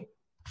like.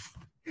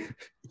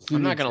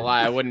 I'm not gonna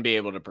lie. I wouldn't be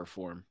able to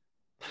perform,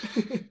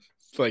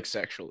 like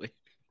sexually.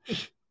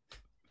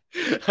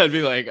 I'd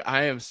be like,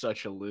 I am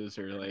such a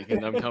loser. Like,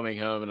 and I'm coming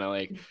home, and I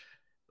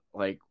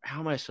like,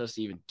 how am I supposed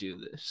to even do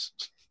this?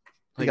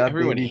 Like,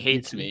 everyone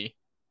hates me.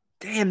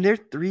 Damn, they're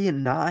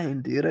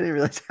 3-9, dude. I didn't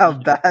realize how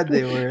bad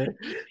they were.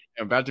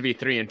 I'm about to be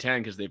 3-10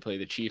 because they play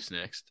the Chiefs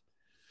next.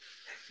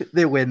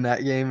 They win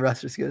that game. Russ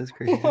just goes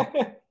crazy.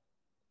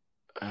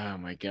 Oh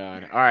my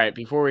god! All right,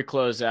 before we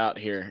close out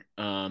here,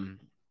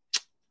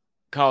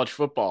 college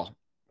football.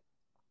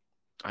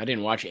 I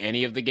didn't watch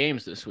any of the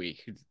games this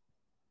week.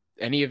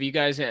 Any of you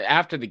guys,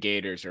 after the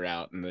Gators are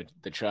out and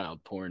the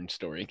child porn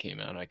story came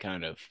out, I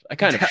kind of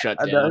shut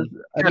down.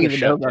 I didn't even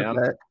know about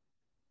that.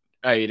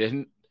 Oh, you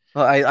didn't?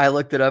 Well, I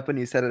looked it up when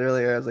you said it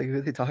earlier. I was like, who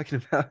are they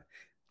talking about?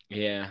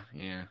 Yeah.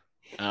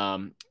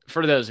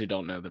 For those who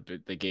don't know,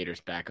 the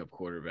Gators' backup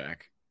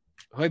quarterback,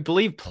 who I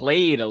believe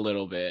played a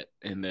little bit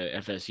in the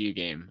FSU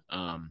game,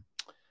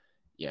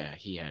 yeah,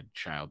 he had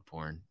child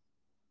porn.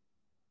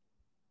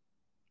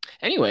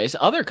 Anyways,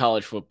 other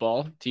college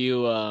football. Do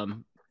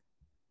you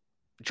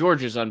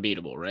Georgia's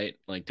unbeatable, right?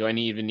 Like, do I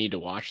even need to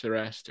watch the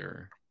rest,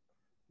 or?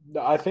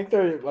 I think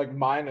they're like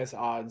minus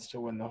odds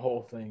to win the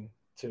whole thing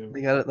too.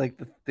 They got it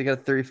they got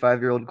a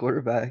 35-year-old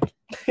quarterback.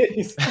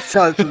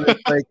 So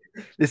like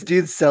this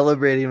dude's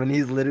celebrating when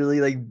he's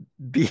literally like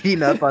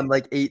beating up on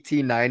like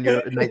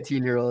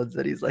 19-year-olds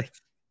that he's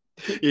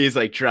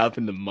like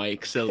dropping the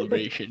mic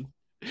celebration.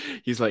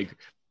 He's like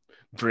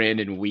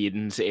Brandon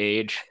Whedon's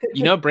age.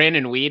 You know,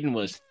 Brandon Whedon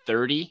was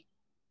 30.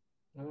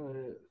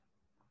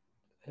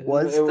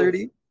 Was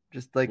 30?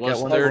 Just like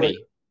was 30.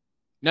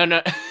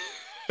 No.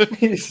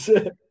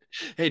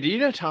 Hey, do you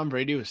know Tom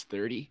Brady was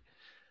 30?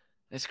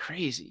 That's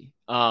crazy.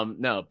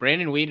 No,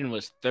 Brandon Whedon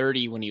was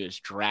 30 when he was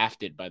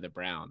drafted by the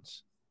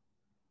Browns.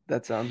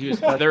 He was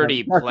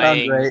 30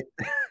 playing. Right.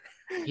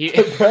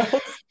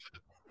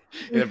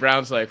 The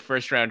Browns like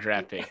first round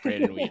draft pick,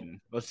 Brandon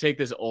Whedon. Let's take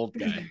this old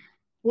guy.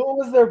 What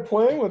was their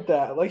plan with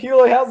that? Like, he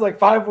only has like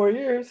 5 more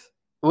years.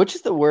 Which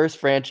is the worst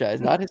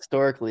franchise? Not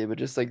historically, but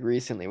just like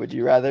recently. Would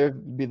you rather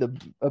be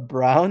a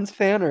Browns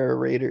fan or a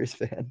Raiders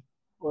fan?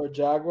 Or a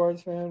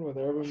Jaguars fan with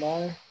Urban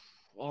Meyer?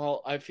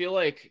 Well, I feel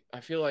like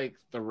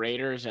the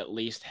Raiders at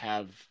least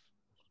have.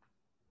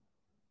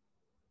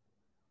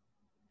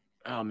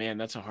 Oh man,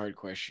 that's a hard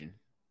question.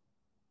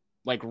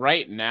 Like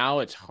right now,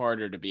 it's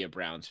harder to be a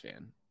Browns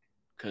fan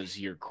because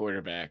your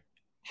quarterback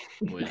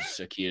was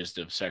accused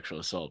of sexual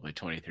assault by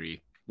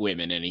 23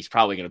 women, and he's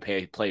probably going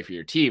to play for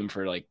your team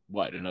for like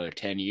what, another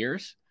 10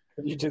 years.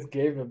 You just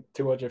gave him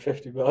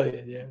 $250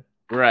 million, yeah.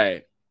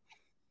 Right.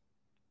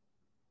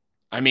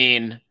 I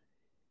mean,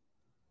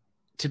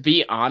 to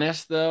be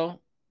honest, though,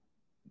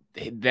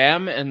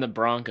 them and the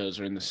Broncos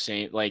are in the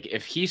same. Like,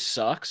 if he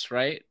sucks,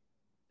 right?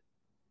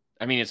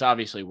 I mean, it's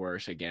obviously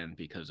worse again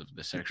because of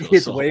the sexual assault.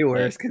 It's way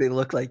worse because they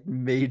look like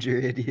major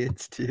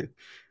idiots too.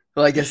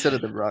 Well, I guess so do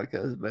the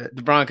Broncos, but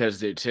the Broncos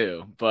do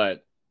too.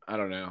 But I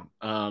don't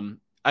know.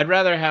 I'd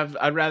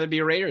rather be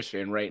a Raiders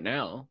fan right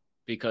now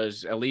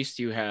because at least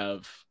you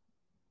have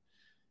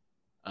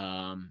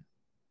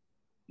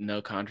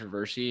no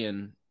controversy,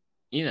 and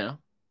you know,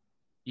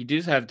 you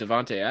do have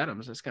Devontae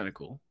Adams. That's kind of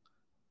cool.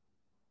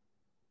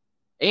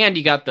 And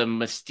you got the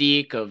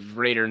mystique of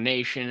Raider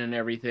Nation and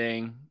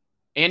everything.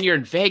 And you're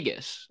in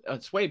Vegas. Oh,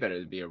 it's way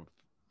better to be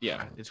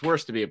it's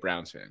worse to be a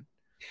Browns fan.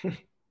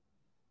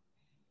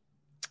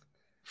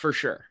 For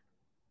sure.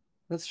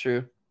 That's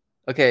true.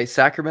 Okay,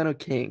 Sacramento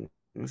Kings.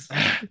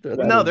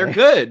 No, they're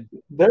good.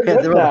 They're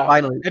good now.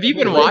 Finally. Have you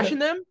been watching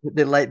them?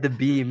 They light the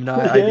beam. No,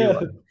 yeah, I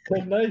do.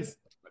 They're nice.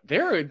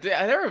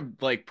 They're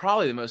like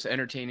probably the most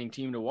entertaining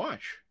team to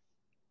watch.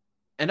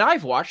 And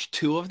I've watched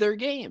 2 of their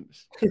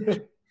games.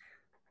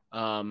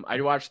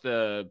 I watched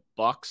the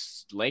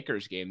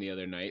Bucks-Lakers game the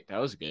other night. That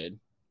was good.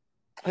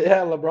 Yeah,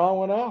 LeBron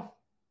went off.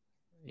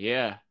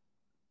 Yeah.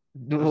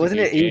 Wasn't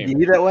it AD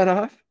that went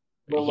off?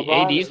 Well,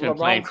 AD's been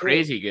playing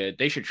crazy good.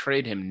 They should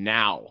trade him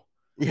now.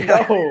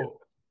 Yeah. No.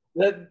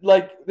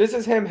 This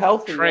is him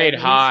healthy. Trade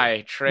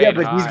high. Yeah,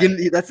 but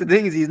that's the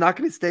thing is he's not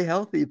going to stay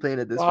healthy playing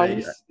at this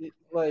rate.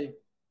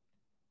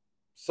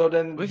 So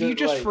then, have you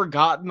just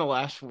forgotten the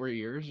last 4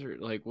 years, or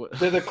like what?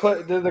 Did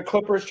the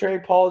Clippers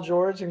trade Paul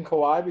George and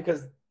Kawhi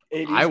because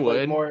I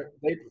would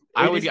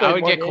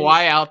get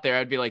Kawhi out there.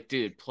 I'd be like,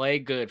 dude, play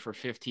good for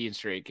 15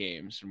 straight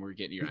games, and we're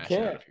getting your ass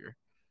out of here.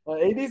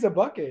 Well, AD's a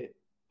bucket.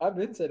 I've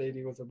been said AD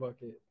was a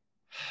bucket.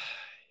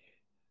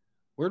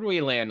 Where do we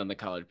land on the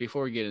college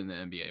before we get in the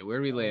NBA? Where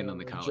do we land on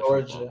the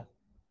college?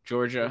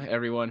 Georgia,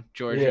 everyone.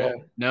 Georgia.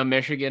 Yeah. No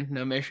Michigan.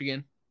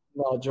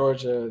 No,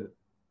 Georgia.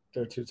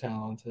 They're too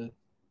talented.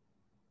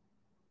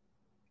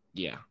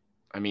 Yeah.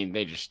 I mean,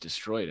 they just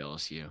destroyed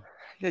LSU.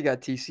 They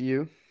got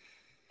TCU.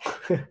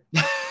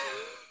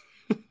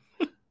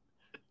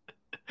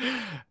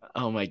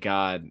 Oh Oh my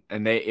God!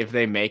 And if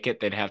they make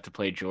it, they'd have to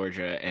play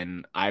Georgia,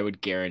 and I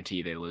would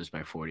guarantee they lose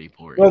by 40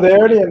 points. Well, they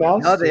already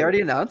announced. No, they already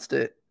announced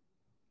it.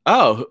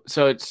 Oh,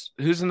 so it's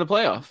who's in the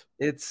playoff?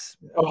 It's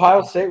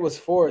Ohio State was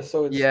 4,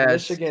 so it's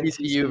Michigan, it's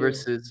TCU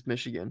versus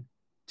Michigan,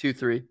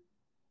 2-3.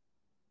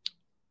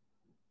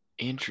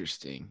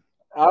 Interesting.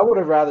 I would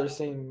have rather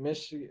seen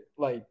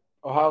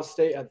Ohio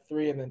State at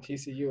 3 and then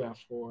TCU at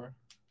 4.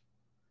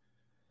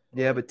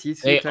 Yeah, but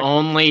TCU they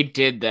only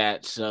did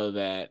that so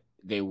that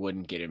they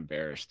wouldn't get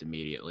embarrassed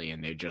immediately,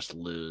 and they just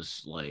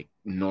lose like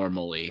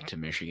normally to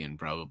Michigan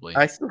probably.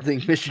 I still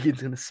think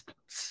Michigan's gonna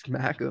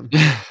smack them.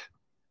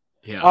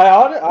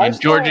 Yeah,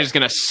 and Georgia's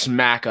gonna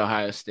smack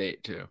Ohio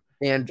State too,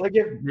 and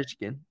if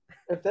Michigan.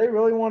 If they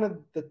really wanted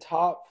the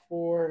top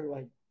 4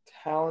 like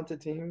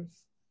talented teams,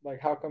 like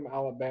how come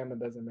Alabama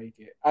doesn't make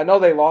it? I know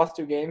they lost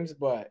 2 games,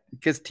 but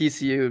because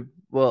TCU.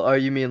 Well, oh,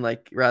 you mean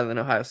like rather than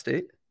Ohio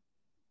State?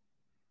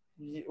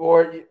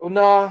 Or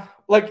nah,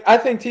 like I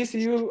think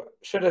TCU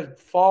should have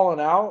fallen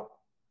out.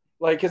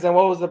 Like, because then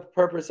what was the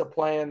purpose of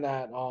playing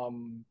that?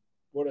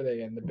 What are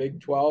they in the Big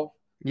 12?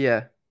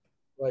 Yeah,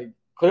 like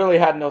clearly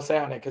had no say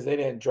on it because they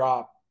didn't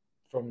drop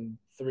from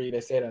 3. They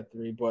stayed at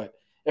 3. But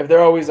if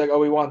they're always like, oh,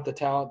 we want the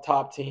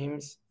top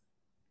teams,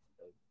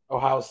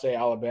 Ohio State,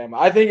 Alabama,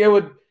 I think it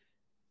would.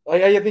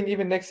 Like I think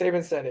even Nick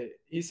Saban said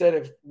it. He said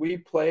if we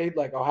played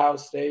like Ohio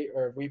State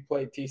or if we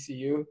played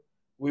TCU,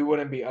 we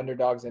wouldn't be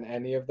underdogs in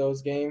any of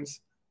those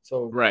games.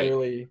 So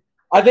clearly,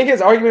 I think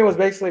his argument was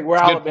basically we're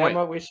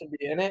Alabama, we should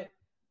be in it.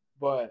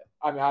 But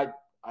I mean,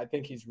 I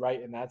think he's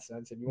right in that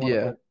sense. If you want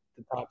to put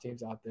the top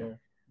teams out there,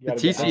 the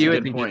TCU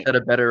I think just had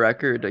a better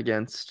record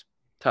against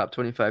top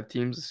 25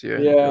 teams this year.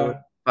 Yeah,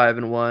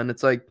 5-1.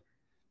 It's like,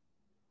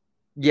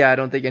 yeah, I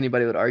don't think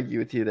anybody would argue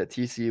with you that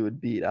TCU would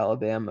beat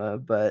Alabama,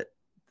 but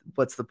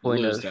what's the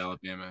point of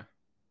Alabama?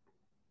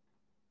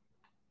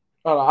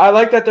 I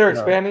like that they're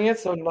expanding it,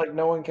 so like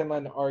no one can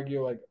like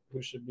argue like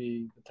who should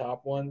be the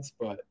top ones.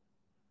 But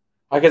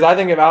because I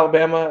think if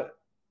Alabama,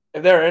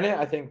 if they're in it,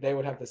 I think they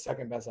would have the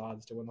second best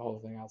odds to win the whole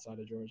thing outside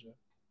of Georgia.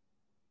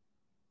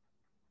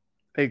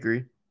 I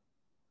agree.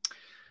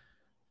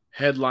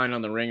 Headline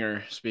on the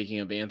Ringer, speaking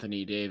of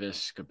Anthony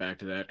Davis, go back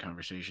to that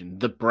conversation.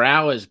 The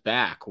brow is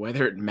back,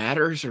 whether it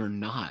matters or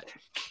not.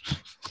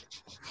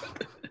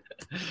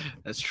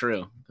 That's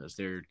true, because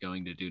they're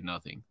going to do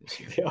nothing this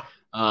year. Yeah.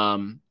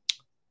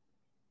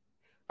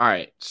 All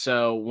right,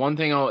 so one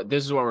thing,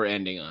 this is what we're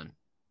ending on.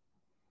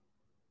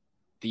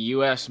 The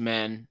U.S.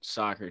 men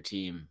soccer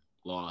team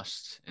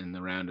lost in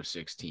the round of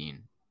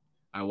 16.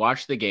 I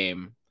watched the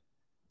game.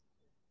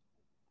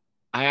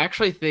 I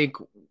actually think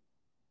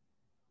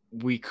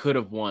we could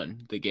have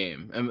won the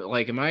game.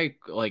 Am I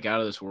like out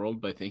of this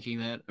world by thinking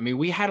that? I mean,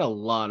 we had a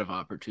lot of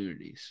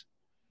opportunities.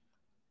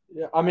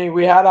 Yeah, I mean,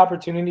 we had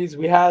opportunities.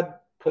 We had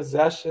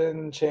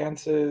possession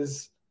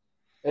chances.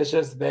 It's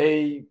just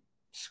they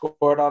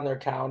scored on their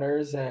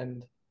counters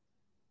and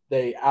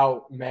they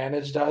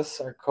outmanaged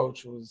us. Our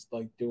coach was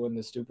like doing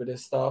the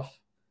stupidest stuff.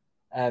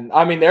 And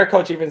I mean, their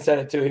coach even said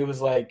it too. He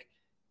was like,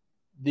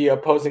 the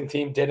opposing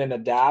team didn't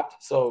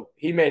adapt. So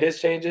he made his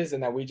changes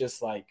and then we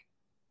just like,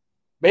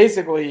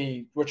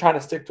 basically we're trying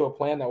to stick to a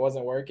plan that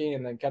wasn't working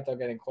and then kept on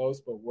getting close,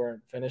 but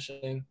weren't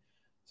finishing.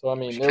 So, I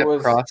mean, there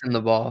was crossing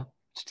the ball.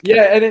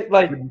 Yeah. And it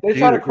like, they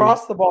try to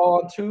cross the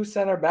ball on 2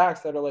 center backs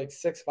that are like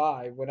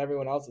 6'5" when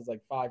everyone else is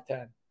like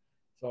 5'10".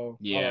 So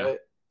yeah,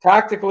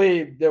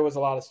 tactically there was a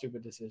lot of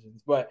stupid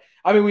decisions, but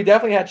I mean, we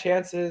definitely had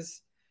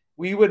chances.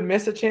 We would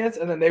miss a chance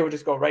and then they would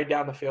just go right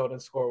down the field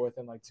and score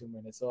within like 2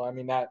 minutes. So, I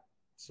mean, that's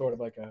sort of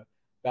like a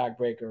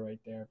backbreaker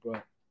right there.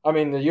 But I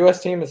mean, the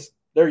U.S. team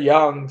they're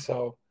young.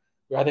 So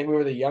I think we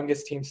were the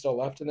youngest team still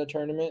left in the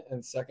tournament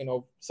and second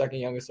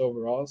youngest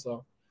overall.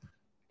 So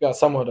got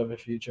somewhat of a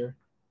future.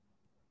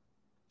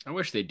 I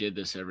wish they did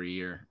this every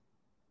year.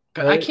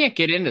 Right? I can't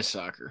get into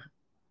soccer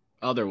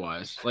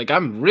otherwise. Like,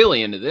 I'm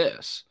really into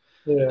this.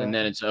 Yeah. And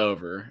then it's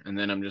over. And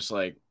then I'm just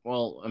like,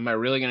 well, am I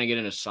really going to get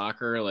into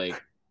soccer?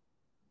 Like,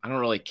 I don't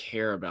really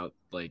care about,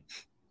 like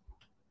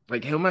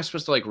who am I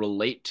supposed to, like,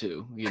 relate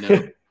to, you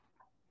know?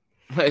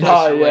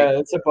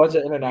 It's a bunch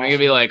of international. I'm going to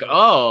be like,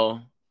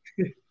 oh,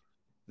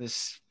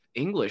 this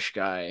English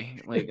guy.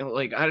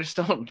 Like I just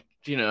don't,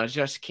 I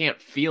just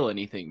can't feel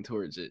anything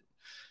towards it.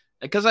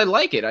 Because I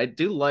like it. I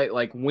do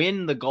like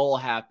when the goal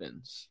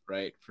happens,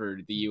 right, for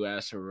the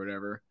U.S. or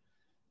whatever,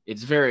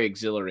 it's very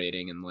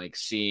exhilarating and like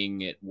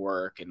seeing it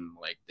work and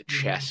like the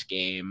chess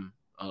game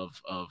of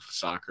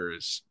soccer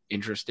is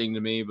interesting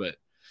to me. But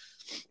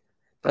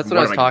that's what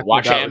I was talking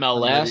watch about.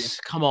 Watch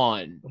MLS? Come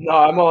on. No,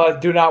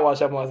 MLS. Do not watch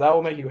MLS. That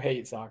will make you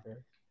hate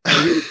soccer.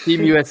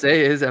 Team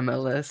USA is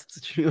MLS.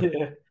 It's true.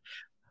 Yeah.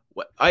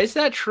 What, is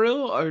that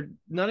true? Or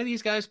none of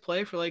these guys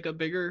play for like a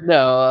bigger?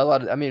 No, a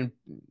lot of. I mean,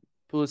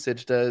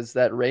 Pulisic does.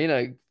 That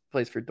Reina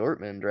plays for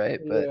Dortmund, right?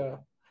 But yeah,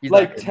 he's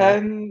like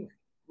 10,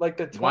 like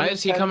the. Why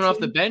is he coming off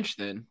the bench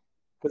then?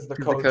 Because the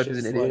coach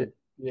is an idiot.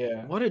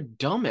 Yeah. What a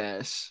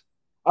dumbass.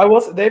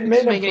 They've made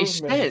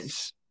improvements. Make any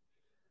sense.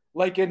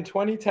 Like in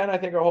 2010, I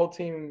think our whole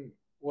team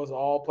was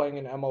all playing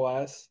in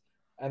MLS,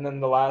 and then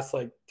the last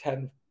like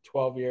 10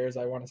 12 years,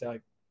 I want to say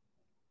like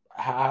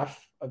half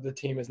of the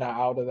team is now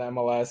out of the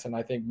MLS. And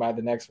I think by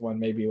the next one,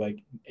 maybe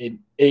like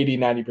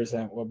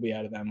 80-90% will be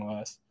out of the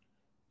MLS.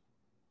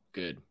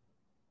 Good.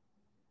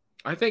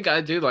 I think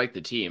I do like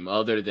the team,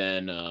 other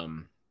than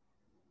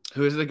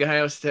who is the guy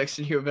I was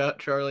texting you about,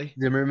 Charlie?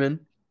 Zimmerman.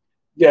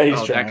 Yeah,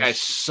 he's trash. That guy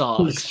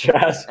sucks. He's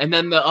trash. And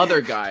then the other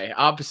guy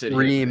opposite him.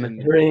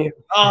 Ream.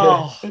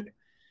 Oh,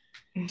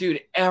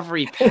 dude,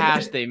 every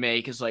pass they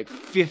make is like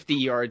 50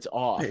 yards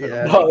off.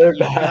 Yeah. No, they're you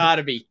bad.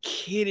 gotta be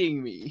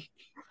kidding me.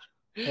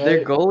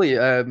 Their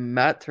goalie,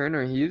 Matt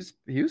Turner, he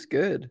was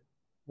good.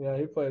 Yeah,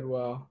 he played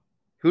well.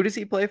 Who does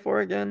he play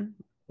for again?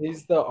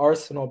 He's the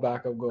Arsenal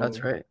backup goalie.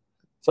 That's right.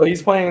 So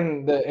he's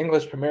playing the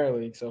English Premier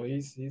League, so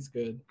he's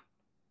good.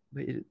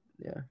 But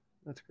yeah,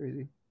 that's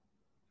crazy.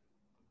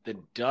 The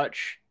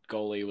Dutch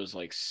goalie was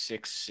like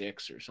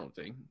 6'6" or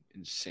something.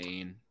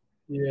 Insane.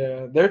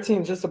 Yeah, their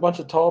team's just a bunch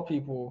of tall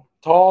people.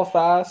 Tall,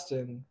 fast,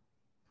 and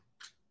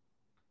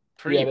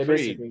pretty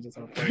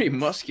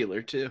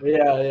muscular too.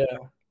 Yeah.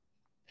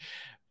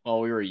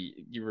 Well,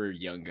 you were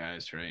young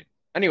guys, right?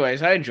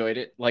 Anyways, I enjoyed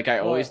it, like I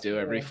always do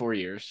every 4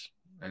 years.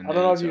 And I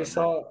don't know if you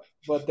saw,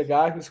 but the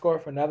guy who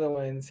scored for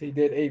Netherlands, he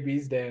did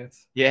AB's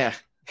dance. Yeah.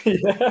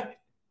 Yeah.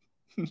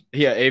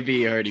 Yeah,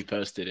 AB already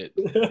posted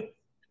it.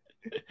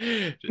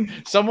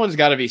 Someone's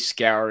got to be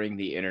scouring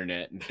the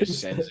internet and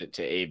just sends it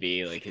to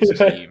AB, like his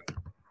team.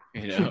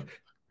 You know,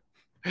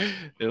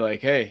 they're like,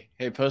 "Hey,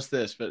 post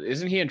this." But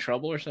isn't he in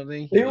trouble or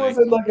something? He was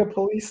in like a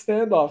police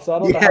standoff, so I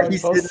don't know how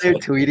he's sitting there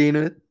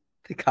tweeting with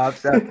the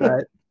cops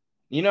outside.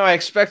 You know, I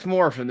expect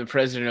more from the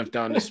president of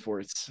Donda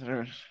Sports.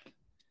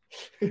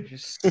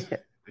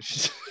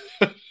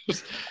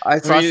 I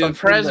saw the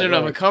president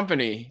of a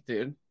company,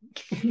 dude.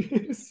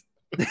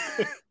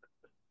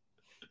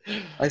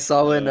 I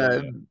saw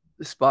when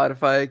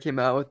Spotify came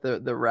out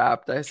with the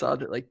Wrapped. I saw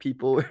that like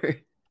people were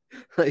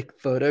like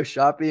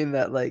photoshopping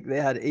that like they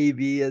had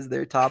AB as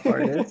their top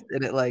artist,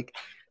 and it like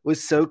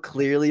was so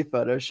clearly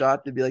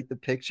photoshopped to be like the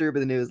picture, but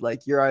then it was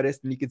like your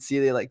artist, and you could see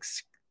they like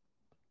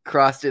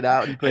crossed it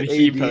out and put and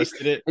AB, he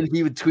posted it, and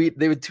they would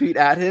tweet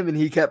at him, and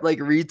he kept like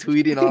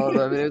retweeting all of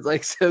them, and it was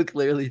like so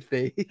clearly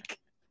fake.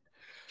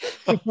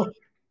 He'd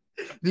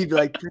be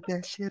like, "Put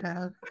that shit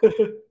out."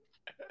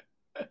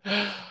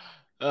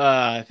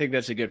 I think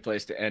that's a good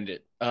place to end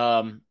it.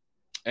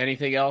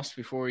 Anything else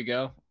before we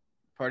go,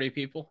 party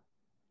people?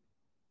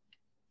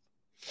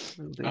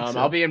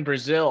 I'll be in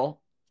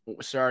Brazil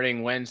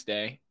starting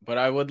Wednesday, but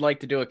I would like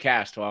to do a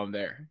cast while I'm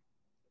there.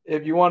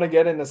 If you want to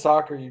get into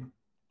soccer,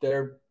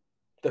 they're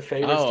the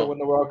favorites to win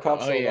the World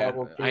Cup. So yeah. that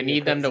will be I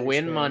need them to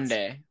win experience.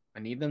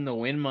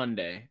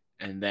 Monday.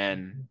 And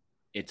then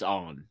it's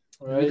on.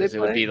 Right?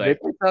 They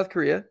play South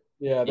Korea.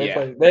 Yeah, they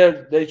play.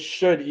 They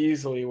should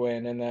easily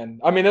win, and then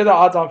they're the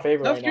odds-on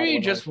favorite. South Korea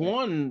just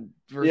won.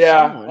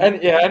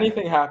 And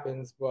anything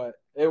happens, but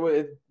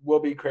it will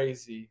be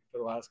crazy for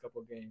the last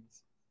couple of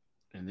games.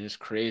 In this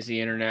crazy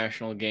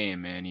international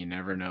game, man, you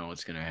never know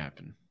what's going to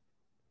happen.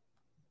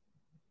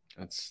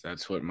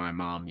 That's what my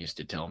mom used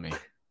to tell me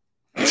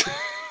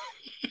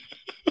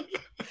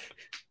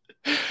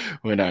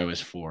when I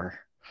was 4.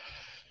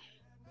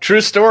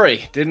 True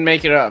story. Didn't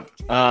make it up.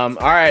 All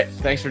right.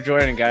 Thanks for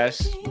joining,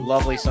 guys.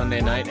 Lovely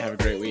Sunday night. Have a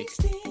great week.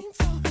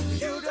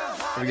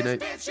 Have a good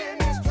night.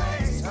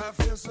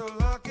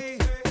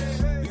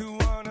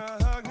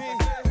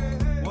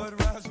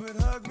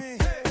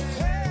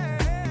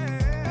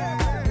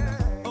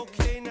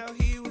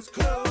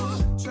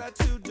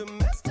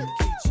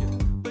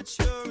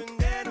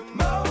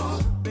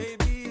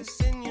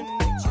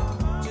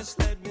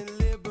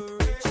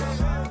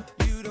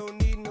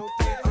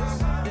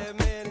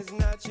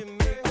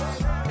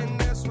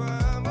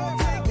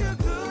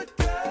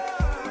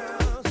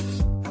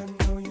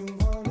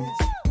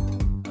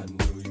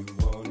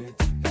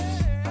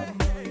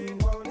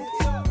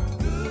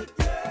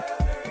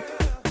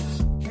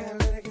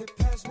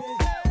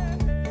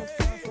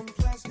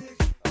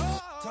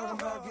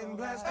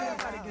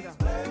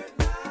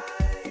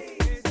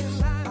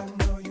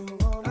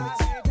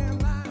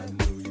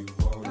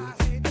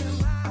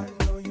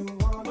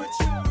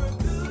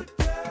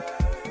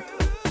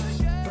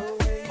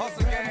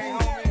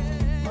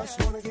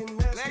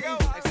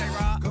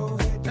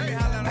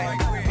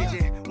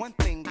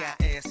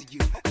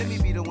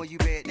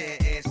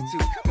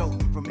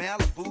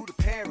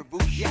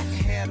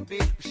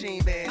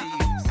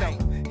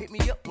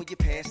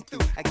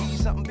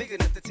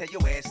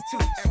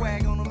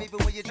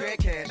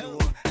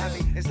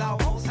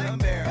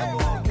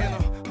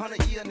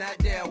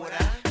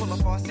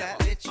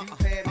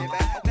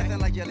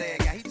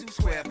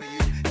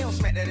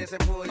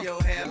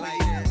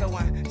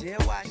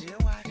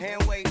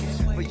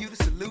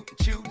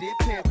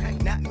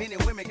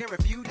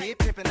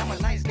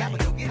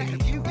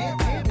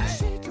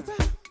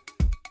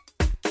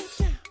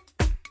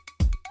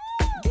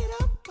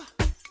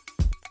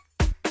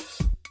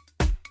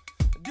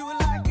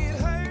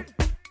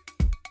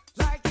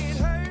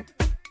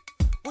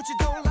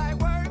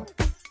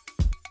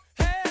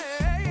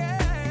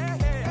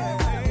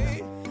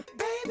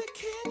 Baby,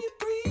 can you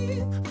breathe?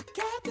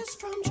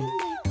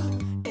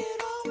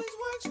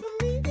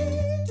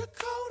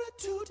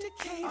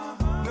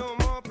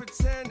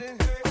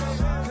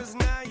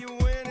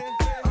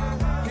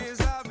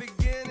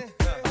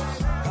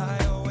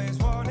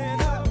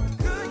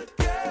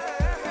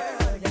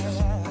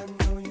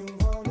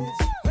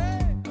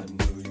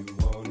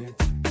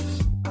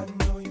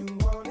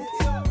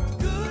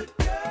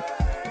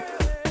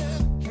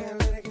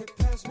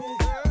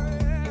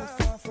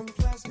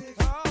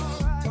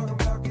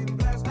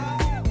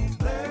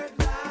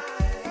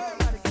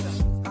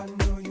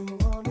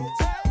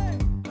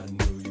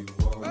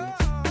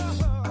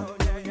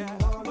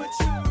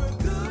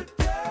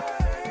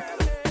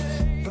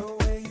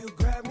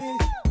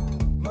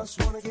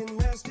 just wanna get